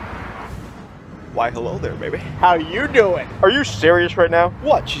 Why, hello there, baby. How you doing? Are you serious right now?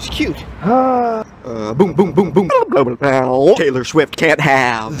 What? She's cute. Boom, boom, boom, boom. Taylor Swift can't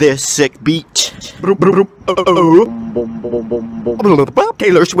have this sick beat.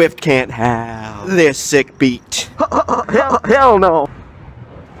 Taylor Swift can't have this sick beat. Hell no.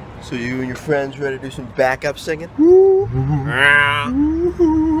 So you and your friends ready to do some backup singing? No.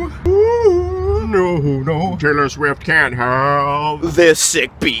 Taylor Swift can't have this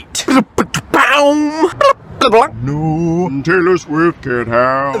sick beat. No, Taylor Swift can't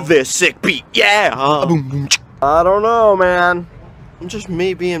have this sick beat. Yeah. I don't know, man. Just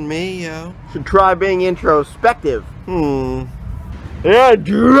me being me, yo. Should try being introspective. Yeah,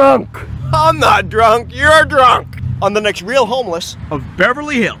 drunk. I'm not drunk. You're drunk. On the next Real Homeless of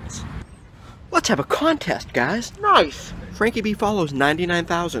Beverly Hills. Let's have a contest, guys. Nice. Frankie B follows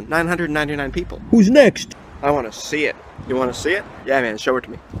 99,999 people. Who's next? I want to see it. You want to see it? Yeah, man, show it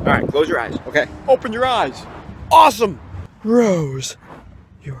to me. All right, close your eyes. Okay, open your eyes. Awesome. Rose,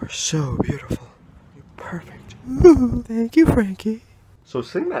 you are so beautiful. You're perfect. Ooh, thank you, Frankie. So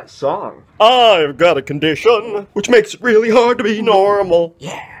sing that song. I've got a condition which makes it really hard to be normal.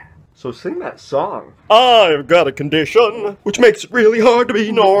 Yeah. So sing that song. I've got a condition which makes it really hard to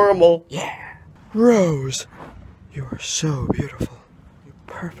be normal. Yeah. Rose, you are so beautiful. You're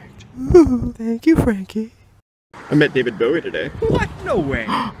perfect. Ooh, thank you, Frankie. I met David Bowie today. What? No way.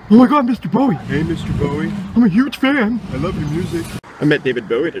 Oh my God, Mr. Bowie. Hey, Mr. Bowie. I'm a huge fan. I love your music. I met David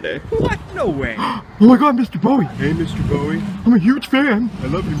Bowie today. What? No way. Oh my God, Mr. Bowie. Hey, Mr. Bowie. I'm a huge fan. I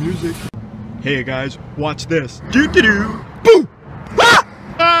love your music. Hey guys, watch this. Doo-doo-doo. Boom!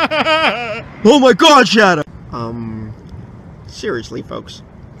 Ah! Oh my God, Shadow. Seriously, folks.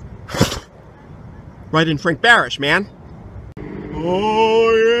 Right in Frank Barish, man.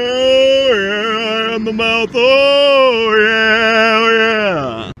 Oh yeah, in the mouth. Oh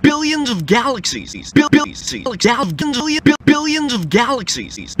yeah. Billions of galaxies. Billions of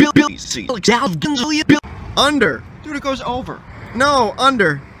galaxies. Under. Dude, it goes over. No,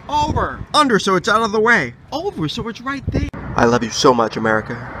 under. Over. Under, so it's out of the way. Over, so it's right there. I love you so much,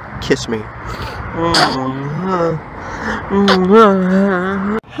 America. Kiss me. Honey,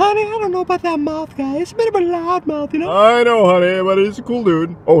 I don't know about that mouth guy. It's a bit of a loud mouth, you know? I know, honey, but he's a cool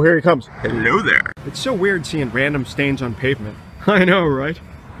dude. Oh, here he comes. Hello there. It's so weird seeing random stains on pavement. I know, right?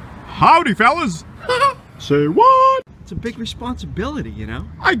 Howdy, fellas. Say what? It's a big responsibility, you know?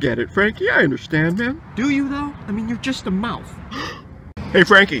 I get it, Frankie. I understand, man. Do you, though? I mean, you're just a mouth. Hey,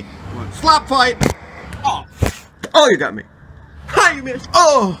 Frankie. What? Slap fight! Oh! Oh, you got me. Hi, you missed.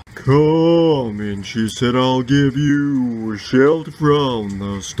 Oh! Come in, she said, I'll give you shelter from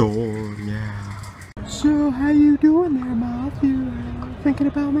the storm, yeah. So, how you doing there, mouth? You thinking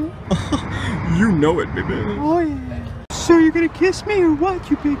about me? You know it, baby. Oh, yeah. So, you gonna kiss me or what,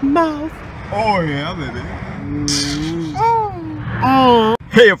 you big mouth? Oh, yeah, baby. Oh.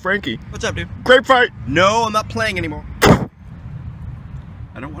 Hey, Frankie. What's up, dude? Great fight. No, I'm not playing anymore.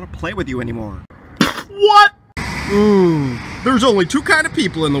 I don't want to play with you anymore. What? There's only two kind of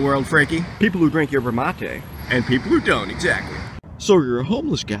people in the world, Frankie. People who drink yerba mate. And people who don't, exactly. So you're a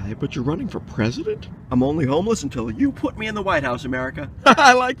homeless guy, but you're running for president? I'm only homeless until you put me in the White House, America.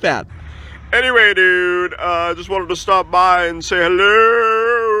 I like that. Anyway, dude, I just wanted to stop by and say hello.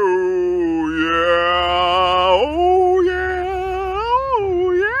 Yeah. Oh, yeah.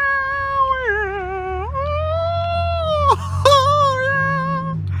 Oh, yeah. Oh,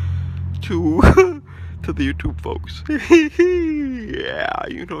 yeah. To the YouTube folks. Yeah,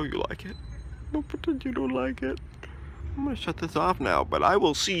 you know you like it. Don't pretend you don't like it. I'm gonna shut this off now, but I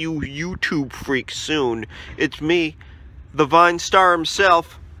will see you YouTube freaks soon. It's me, the Vine star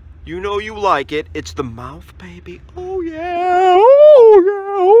himself. You know you like it. It's the mouth, baby. Oh yeah, oh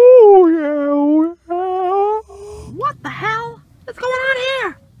yeah, oh yeah, oh yeah. What the hell? What's going on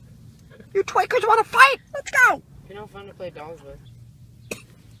here? You tweakers want to fight? Let's go. You know, fun to play dolls with.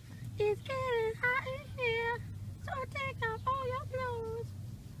 It's getting hot in here, so take off all your clothes.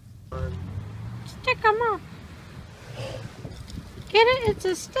 Stick 'em up. Get it? It's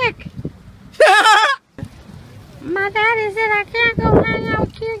a stick. My daddy said I can't go hang out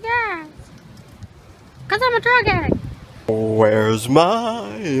with cute guys. 'Cause I'm a drug addict. Where's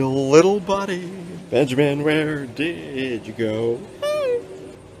my little buddy? Benjamin, where did you go?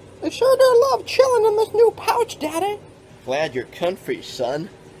 I sure do love chilling in this new pouch, Daddy. Glad you're comfy, son.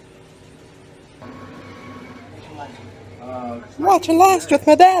 Watching Lost with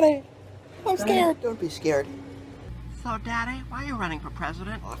my daddy. I'm scared. Don't be scared. So, Daddy, why are you running for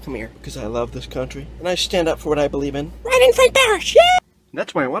president? Oh, come here, because I love this country, and I stand up for what I believe in. Running for Barish, yeah!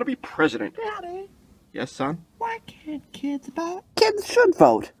 That's why I want to be president. Daddy, Yes, son? why can't kids vote? Kids should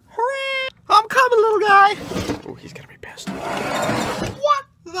vote. Hooray! I'm coming, little guy. Oh, he's gonna be pissed. What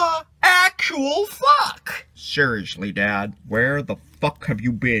the actual fuck? Seriously, Dad, where the fuck have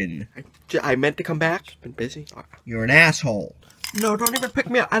you been? I meant to come back. Just been busy. You're an asshole. No, don't even pick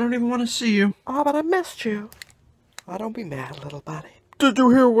me up. I don't even want to see you. Oh, but I missed you. Oh, don't be mad, little buddy. Did you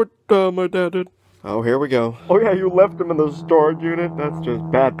hear what my dad did? Oh, here we go. Oh yeah, you left him in the storage unit? That's just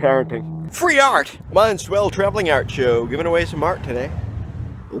bad parenting. Free art! Mindswell Traveling Art Show. Giving away some art today.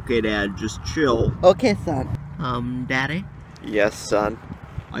 Okay, Dad, just chill. Okay, son. Daddy? Yes, son.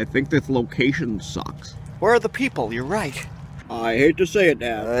 I think this location sucks. Where are the people? You're right. I hate to say it,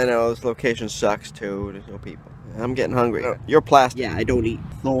 Dad. I know, this location sucks too. There's no people. I'm getting hungry. You're plastic. Yeah, I don't eat.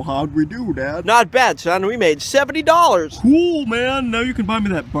 So how'd we do, Dad? Not bad, son. We made $70. Cool, man. Now you can buy me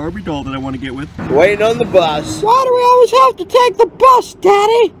that Barbie doll that I want to get with. Waiting on the bus. Why do we always have to take the bus,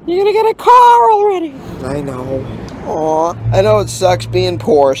 Daddy? You're gonna get a car already. I know. Aw, I know it sucks being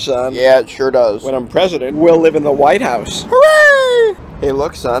poor, son. Yeah, it sure does. When I'm president, we'll live in the White House. Hooray! Hey,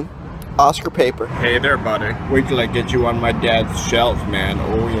 look, son. Oscar paper. Hey there, buddy. Wait till I get you on my dad's shelf, man.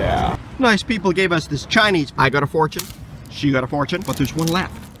 Oh, yeah. Nice people gave us this Chinese. I got a fortune. She got a fortune, but there's one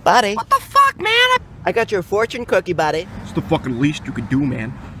left. Buddy. What the fuck, man? I got your fortune cookie, buddy. It's the fucking least you could do,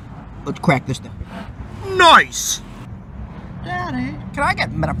 man. Let's crack this down. Nice! Daddy, can I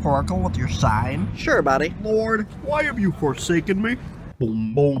get metaphorical with your sign? Sure, buddy. Lord, why have you forsaken me?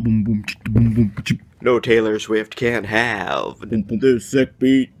 Boom, boom, boom, boom, boom, boom, boom. No Taylor Swift can't have. This sick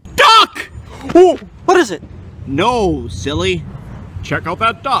beat. Duck! Oh, what is it? No, silly. Check out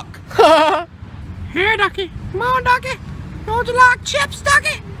that duck. Here, Ducky. Come on, Ducky. Don't you like chips,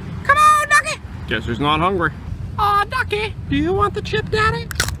 Ducky? Come on, Ducky. Guess who's not hungry? Aw, Ducky, do you want the chip, Daddy?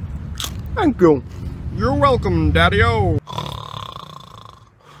 Thank you. You're welcome, Daddy-O.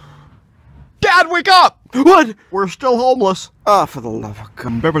 Dad, wake up! What? We're still homeless. Ah, for the love of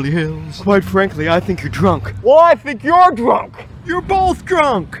God. Beverly Hills. Quite frankly, I think you're drunk. Well, I think you're drunk. You're both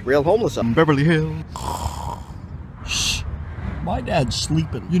drunk. Real homeless up. Beverly Hills. My dad's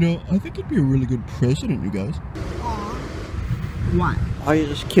sleeping. You know, I think he'd be a really good president, you guys. What? Oh, you're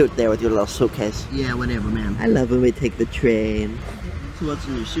just cute there with your little suitcase. Yeah, whatever, man. I love when we take the train. So what's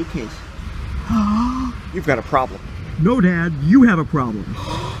in your suitcase? You've got a problem. No, Dad, you have a problem.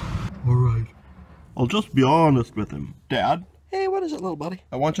 All right. I'll just be honest with him. Dad, Hey, what is it, little buddy?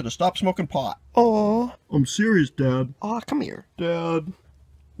 I want you to stop smoking pot. Oh, I'm serious, Dad. come here. Dad.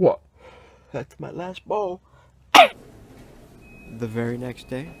 What? That's my last bowl. The very next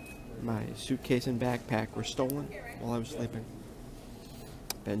day, my suitcase and backpack were stolen while I was sleeping.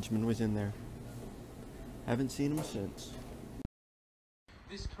 Benjamin was in there. Haven't seen him since.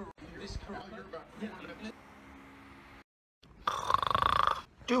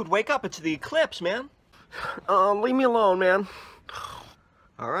 Dude, wake up, it's the eclipse, man. Leave me alone, man.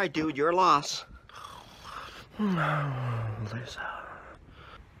 Alright, dude, your loss. Lisa.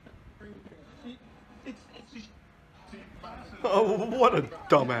 Oh, what a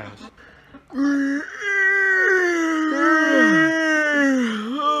dumbass.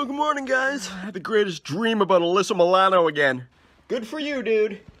 Oh, good morning, guys. I had the greatest dream about Alyssa Milano again. Good for you,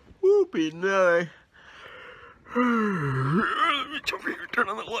 dude. Whoopie night. Turn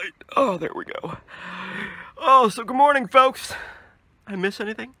on the light. Oh, there we go. Oh, so good morning, folks. I miss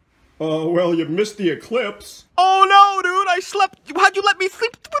anything? Well, you missed the eclipse. Oh no, dude, I slept. How'd you let me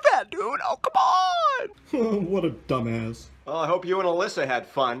sleep with that, dude? Oh, come on. What a dumbass. Well, I hope you and Alyssa had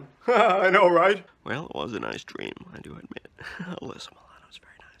fun. I know, right? Well, it was a nice dream, I do admit. Alyssa Milano's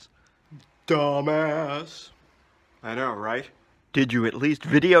very nice. Dumbass. I know, right? Did you at least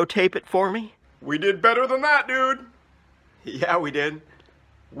videotape it for me? We did better than that, dude. Yeah, we did.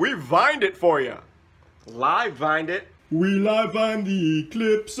 We vined it for you. Live vined it. We live vined the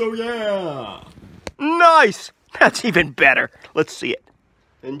eclipse, oh yeah. Nice! That's even better. Let's see it.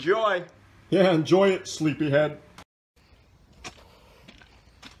 Enjoy. Yeah, enjoy it, sleepyhead.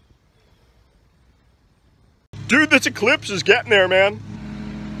 Dude, this eclipse is getting there, man.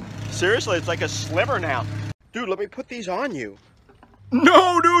 Seriously, it's like a sliver now. Dude, let me put these on you.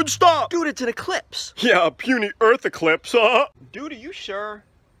 No, dude, stop! Dude, it's an eclipse. Yeah, a puny Earth eclipse, huh? Dude, are you sure?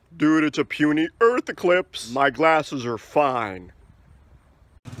 Dude, it's a puny Earth eclipse. My glasses are fine.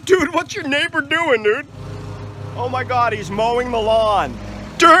 Dude, what's your neighbor doing, dude? Oh my god, he's mowing the lawn.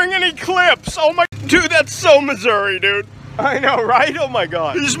 During an eclipse! Oh my... Dude, that's so Missouri, dude. I know, right? Oh my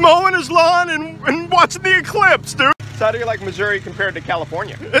god. He's mowing his lawn and watching the eclipse, dude. So how do you like Missouri compared to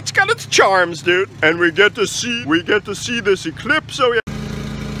California? It's got its charms, dude. And we get to see this eclipse, oh yeah.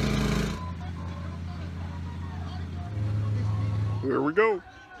 Here we go.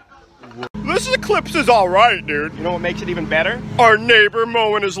 This eclipse is alright, dude. You know what makes it even better? Our neighbor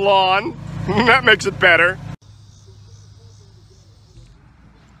mowing his lawn. That makes it better.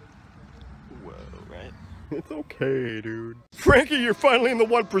 Whoa, right? It's okay, dude. Frankie, you're finally in the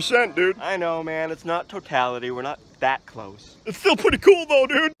 1%, dude. I know, man. It's not totality. We're not that close. It's still pretty cool, though,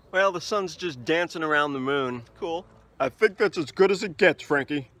 dude. Well, the sun's just dancing around the moon. Cool. I think that's as good as it gets,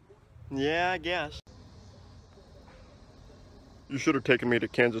 Frankie. Yeah, I guess. You should have taken me to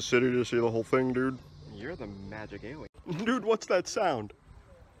Kansas City to see the whole thing, dude. You're the magic alien. Dude, what's that sound?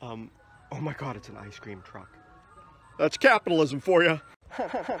 Oh my god, it's an ice cream truck. That's capitalism for you.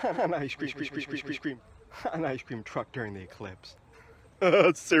 An ice cream. An ice cream truck during the eclipse.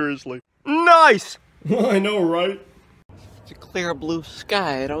 Seriously. Nice! I know, right? It's a clear blue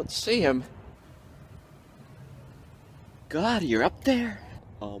sky. I don't see him. God, you're up there.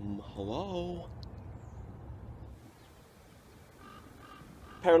 Hello?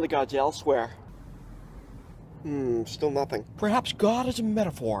 Apparently God's elsewhere. Still nothing. Perhaps God is a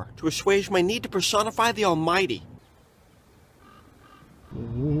metaphor to assuage my need to personify the Almighty.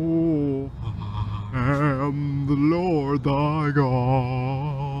 Oh, I am the Lord thy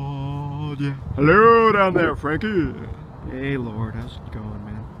God. Yeah. Hello down there, Frankie. Hey, Lord, how's it going,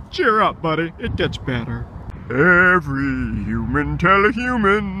 man? Cheer up, buddy. It gets better. Every human tell a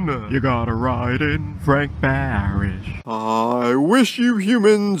human. You gotta write in Frank Barish. I wish you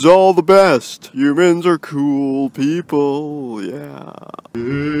humans all the best. Humans are cool people, yeah.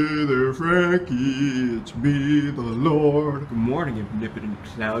 Hey there, Frankie. It's me, the Lord. Good morning, omnipotent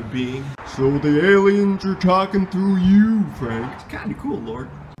cloud being. So the aliens are talking through you, Frank. It's kinda cool, Lord.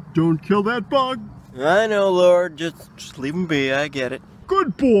 Don't kill that bug. I know, Lord. Just leave him be. I get it.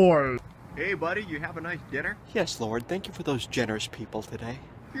 Good boy. Hey, buddy, you have a nice dinner? Yes, Lord. Thank you for those generous people today.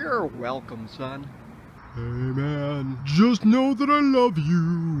 You're welcome, son. Hey, man. Just know that I love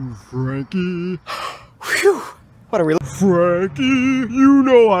you, Frankie. Phew! What a relief. Frankie, you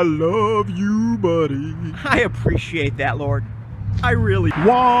know I love you, buddy. I appreciate that, Lord. I really...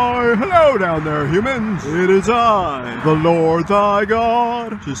 Why, hello down there, humans. It is I, the Lord thy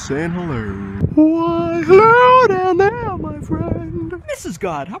God. Just saying hello. Why, hello down there, my friend. Mrs.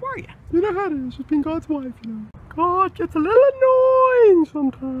 God, how are you? You know how it is with being God's wife, you know. God gets a little annoying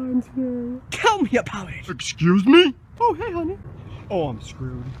sometimes, you know. Tell me about it. Excuse me? Oh, hey, honey. Oh, I'm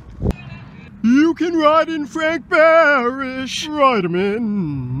screwed. You can ride in Frank Barish. Ride him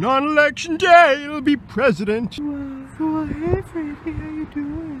in. On election day, he'll be president. Well, hey, Frankie, how you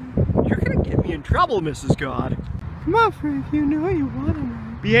doing? You're gonna get me in trouble, Mrs. God. Come on, Frankie, you know you want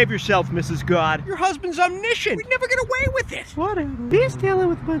him. Behave yourself, Mrs. God. Your husband's omniscient. We'd never get away with it. Whatever. He's dealing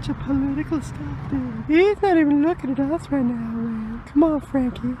with a bunch of political stuff, dude. He's not even looking at us right now, man. Come on,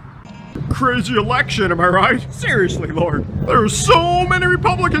 Frankie. Crazy election, am I right? Seriously, Lord. There are so many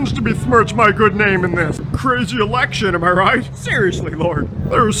Republicans to besmirch my good name in this. Crazy election, am I right? Seriously, Lord.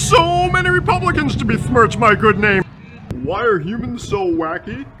 There are so many Republicans to besmirch my good name. Why are humans so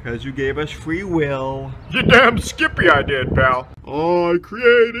wacky? Because you gave us free will. You damn skippy I did, pal. I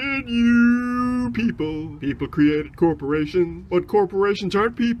created you people. People created corporations, but corporations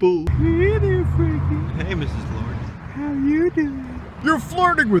aren't people. Hey there, Frankie. Hey, Mrs. Lord. How you doing? You're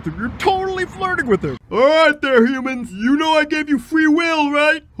flirting with her. You're totally flirting with her. All right there, humans. You know I gave you free will,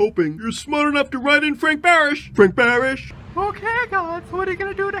 right? Hoping you're smart enough to write in Frank Barish. Frank Barish. Okay, God, so what are you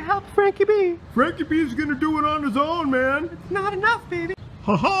gonna do to help Frankie B? Frankie B's gonna do it on his own, man. It's not enough, baby.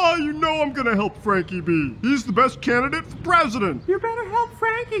 Haha, you know I'm gonna help Frankie B. He's the best candidate for president. You better help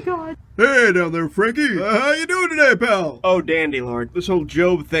Frankie, God. Hey down there, Frankie. How you doing today, pal? Oh, dandy, Lord. This whole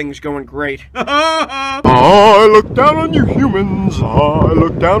Job thing's going great. I look down on you humans. I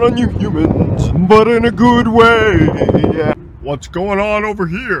look down on you humans. But in a good way. Yeah. What's going on over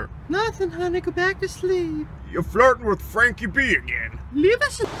here? Nothing, honey. Go back to sleep. You're flirting with Frankie B again. Leave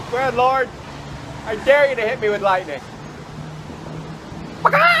us. Go ahead, Lord. I dare you to hit me with lightning.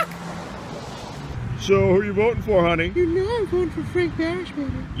 So, who are you voting for, honey? You know I'm voting for Frank Barish,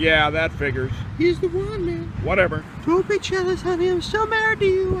 baby. Yeah, that figures. He's the one, man. Whatever. Don't be jealous, honey. I'm so married to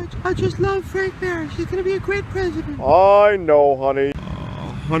you. I just love Frank Barish. He's gonna be a great president. I know, honey.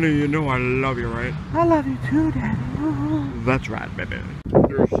 Honey, you know I love you, right? I love you too, Daddy. Oh. That's right, baby.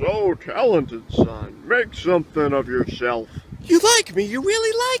 You're so talented, son. Make something of yourself. You like me. You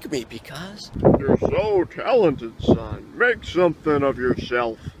really like me because... You're so talented, son. Make something of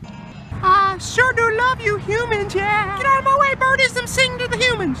yourself. I sure do love you humans, yeah. Get out of my way, birdies. I'm singing to the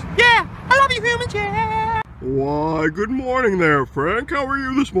humans. Yeah, I love you humans, yeah. Why, good morning there, Frank. How are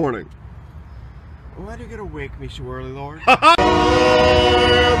you this morning? Why are you gonna wake me so early, Lord? I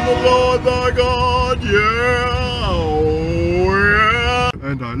am the Lord thy God, yeah. Oh, yeah.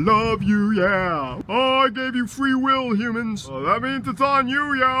 And I love you, yeah. I gave you free will, humans. That means it's on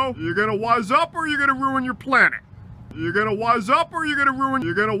you, yo. You gonna wise up or you gonna ruin your planet? You're gonna wise up or you're gonna ruin...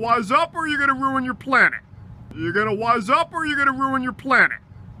 You're gonna wise up or you're gonna ruin your planet? You're gonna wise up or you're gonna ruin your planet?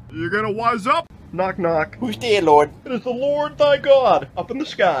 You're gonna wise up? Knock, knock. Who's there, Lord? It is the Lord thy God, up in the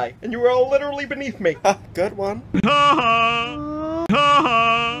sky, and you are all literally beneath me. Ha, good one. Ha ha! Ha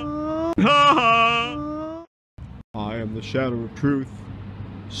ha! Ha ha! I am the shadow of truth.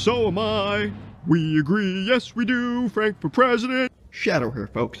 So am I. We agree, yes we do. Frank for president. Shadow here,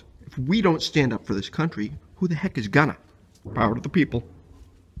 folks. If we don't stand up for this country, who the heck is gonna? Power to the people.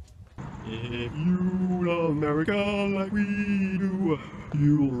 If you love America like we do,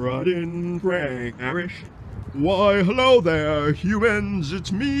 you'll ride in Frank Barish. Why, hello there, humans.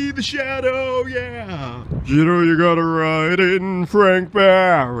 It's me, the Shadow, yeah. You know you gotta ride in Frank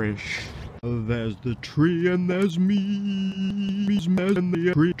Barish. There's the tree and there's me, and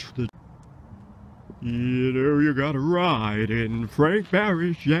the tree. You know you gotta ride in Frank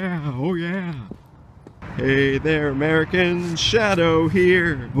Barish, yeah, oh yeah. Hey there, Americans, Shadow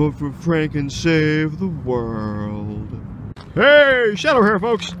here. Vote for Frank and save the world. Hey, Shadow here,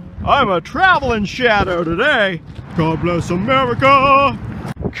 folks. I'm a traveling shadow today. God bless America.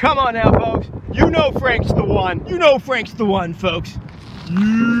 Come on now, folks. You know Frank's the one. You know Frank's the one, folks.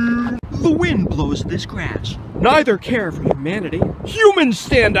 The wind blows this grass. Neither care for humanity. Humans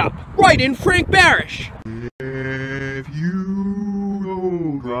stand up. Right in Frank Barish. If you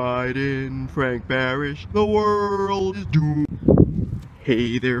don't ride in Frank Barish, the world is doomed.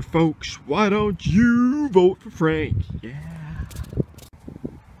 Hey there, folks. Why don't you vote for Frank? Yeah.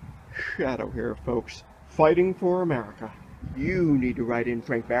 Shadow here, folks. Fighting for America. You need to ride in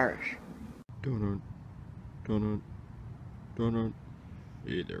Frank Barish. Dun dun.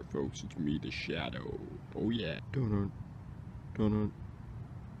 Hey there, folks. It's me, the Shadow. Oh yeah. Dun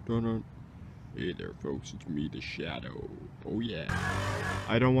dun. Hey there, folks. It's me, the Shadow. Oh yeah.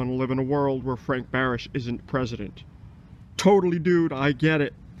 I don't want to live in a world where Frank Barish isn't president. Totally, dude, I get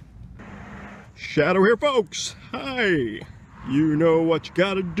it. Shadow here, folks. Hi. You know what you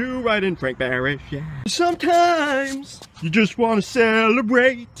gotta do right in Frank Barish, yeah. Sometimes you just want to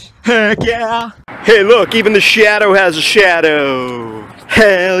celebrate. Heck yeah. Hey look, even the shadow has a shadow.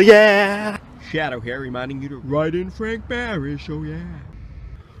 Hell yeah. Shadow here reminding you to Right in Frank Barish, oh yeah.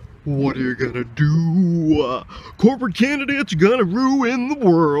 What are you gonna do? Corporate candidates gonna ruin the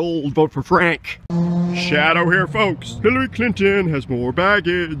world. Vote for Frank. Shadow here, folks. Hillary Clinton has more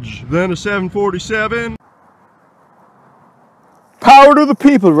baggage than a 747. power to the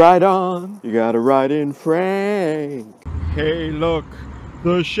people, right on. You gotta write in Frank. Hey, look.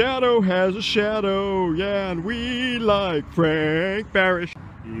 The shadow has a shadow, yeah, and we like Frank Barish.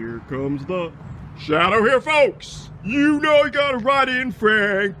 Here comes the shadow here, folks. You know you gotta write in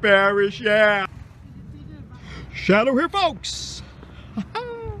Frank Barish, yeah. Shadow here, folks.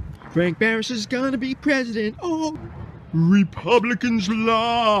 Frank Barish is gonna be president. Oh. Republicans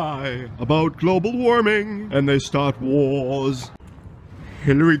lie about global warming and they start wars.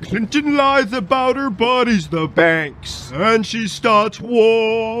 Hillary Clinton lies about her buddies, the banks, and she starts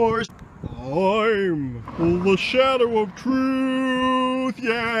wars. I'm the shadow of truth,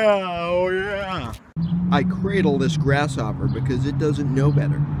 yeah, oh yeah. I cradle this grasshopper because it doesn't know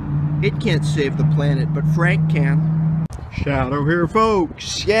better. It can't save the planet, but Frank can. Shadow here,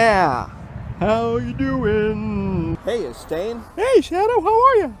 folks, yeah. How you doing? Hey, it's Stain. Hey, Shadow, how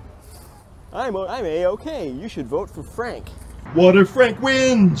are you? I'm A-okay. You should vote for Frank. What if Frank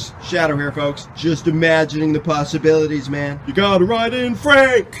wins? Shadow here, folks. Just imagining the possibilities, man. You gotta write in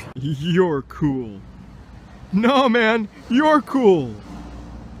Frank. You're cool. No, man, you're cool.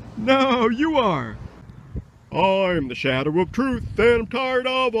 No, you are. I'm the shadow of truth, and I'm tired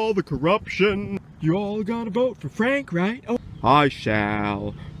of all the corruption. You all gotta vote for Frank, right? Oh. I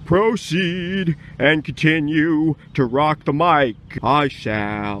shall proceed and continue to rock the mic. I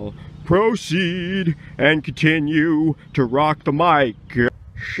shall proceed and continue to rock the mic.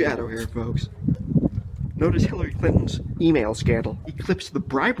 Shadow here, folks. Notice Hillary Clinton's email scandal eclipsed the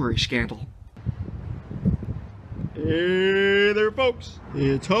bribery scandal. Hey there, folks.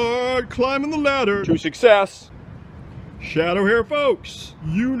 It's hard climbing the ladder to success. Shadow here, folks.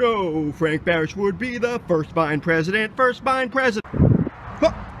 You know Frank Barish would be the first fine president.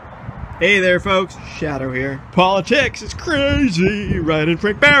 Huh. Hey there, folks. Shadow here. Politics is crazy. Right in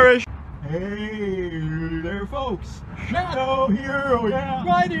Frank Barish. Hey there, folks. Shadow here, oh yeah.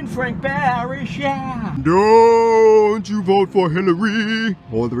 Right in Frank Barish, yeah. Don't you vote for Hillary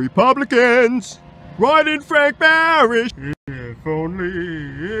or the Republicans. Right in Frank Barish. If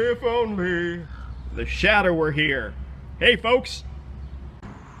only the shadow were here. Hey, folks.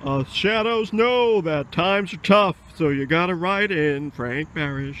 Us shadows know that times are tough, so you gotta write in Frank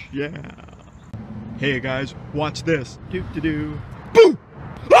Barish, yeah. Hey guys, watch this. Boom!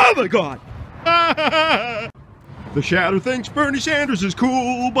 Oh my god! The shadow thinks Bernie Sanders is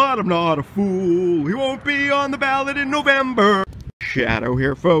cool, but I'm not a fool. He won't be on the ballot in November. Shadow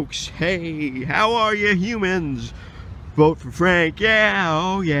here, folks. Hey, how are you humans? Vote for Frank, yeah,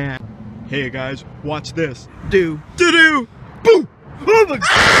 oh yeah. Hey guys, watch this. Boom! Oh my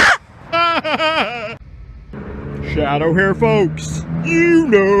god! Shadow here, folks. You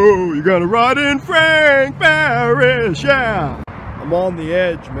know you gotta write in Frank Barish, yeah. I'm on the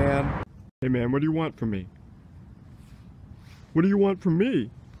edge, man. Hey man, what do you want from me? What do you want from me?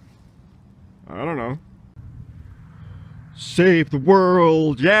 I don't know. Save the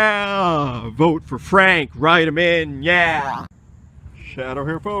world, yeah! Vote for Frank, write him in, yeah! Shadow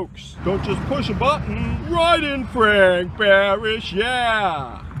here, folks. Don't just push a button. Write in Frank Barish,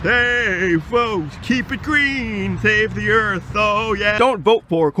 yeah! Hey, folks, keep it green, save the earth, oh yeah! Don't vote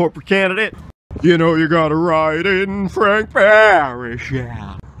for a corporate candidate. You know you gotta write in Frank Barish,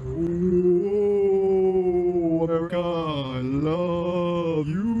 yeah! Oh, America, I love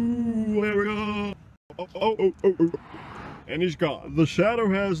you, America! Oh. And he's gone. The shadow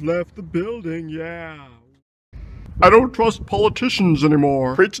has left the building, yeah. I don't trust politicians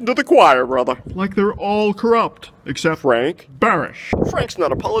anymore. Preaching to the choir, brother. Like they're all corrupt, except Frank Barish. Frank's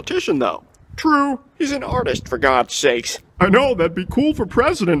not a politician, though. True. He's an artist, for God's sakes. I know, that'd be cool for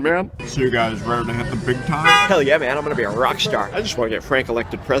president, man. So you guys ready to hit the big time? Hell yeah, man. I'm gonna be a rock star. I just want to get Frank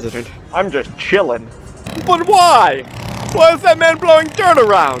elected president. I'm just chilling. But why? Why is that man blowing dirt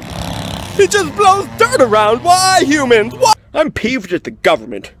around? He just blows dirt around. Why, humans? Why? I'm peeved at the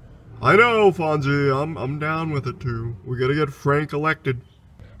government. I know, Fonzie. I'm down with it too. We gotta get Frank elected.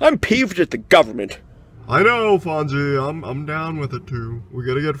 I'm peeved at the government. I know, Fonzie. I'm down with it too. We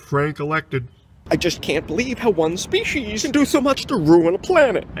gotta get Frank elected. I just can't believe how one species can do so much to ruin a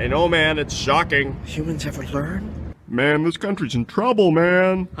planet. I know, man. It's shocking. Humans ever learn? Man, this country's in trouble,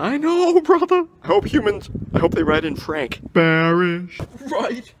 man. I know, brother. I hope they write in Frank. Barish.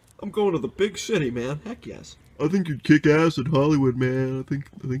 Right. I'm going to the big city, man. Heck yes. I think you'd kick ass in Hollywood, man. I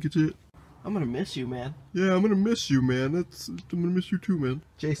think it's it. I'm gonna miss you, man. Yeah, I'm gonna miss you, man. I'm gonna miss you too, man.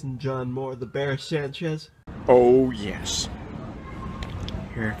 Jason John Moore, the Barish Sanchez. Oh, yes.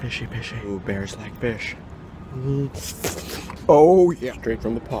 Here, fishy. Ooh, bears like fish. Oh, yeah. Straight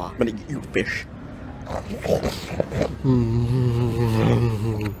from the paw. I'm gonna get you, fish.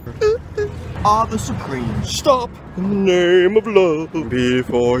 Ah, the Supreme. Stop in the name of love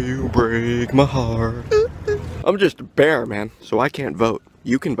before you break my heart. I'm just a bear, man, so I can't vote.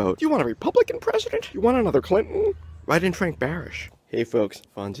 You can vote. You want a Republican president? You want another Clinton? Write in Frank Barish. Hey folks,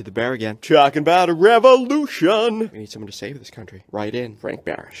 Fonzie the Bear again. Talking about a revolution. We need someone to save this country. Write in Frank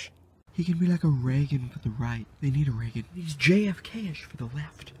Barish. He can be like a Reagan for the right. They need a Reagan. He's JFK-ish for the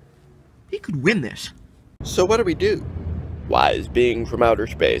left. He could win this. So what do we do? Wise being from outer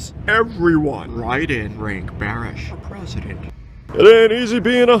space. Everyone, write in Frank Barish for president. It ain't easy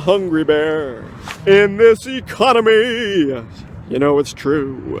being a hungry bear in this economy. You know it's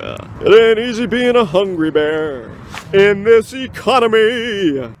true. It ain't easy being a hungry bear in this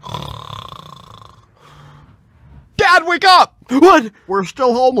economy. Dad, wake up! What? We're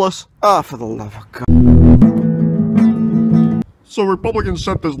still homeless. Ah, for the love of God. So Republicans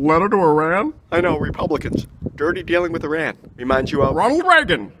sent this letter to Iran? I know, Republicans. Dirty dealing with Iran. Reminds you of Ronald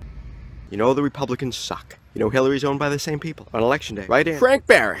Reagan. You know the Republicans suck. You know Hillary's owned by the same people. On election day, right in Frank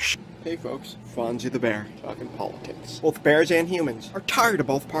Barish. Hey folks, Fonzie the Bear, talking politics. Both bears and humans are tired of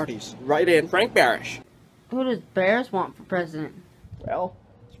both parties. Right in Frank Barish. Who does bears want for president? Well,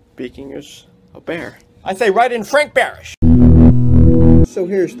 speaking as a bear. I say right in Frank Barish. So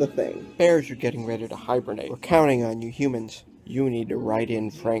here's the thing. Bears are getting ready to hibernate. We're counting on you humans. You need to write in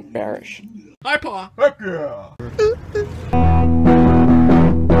Frank Barish. Hi, Pa. Heck yeah.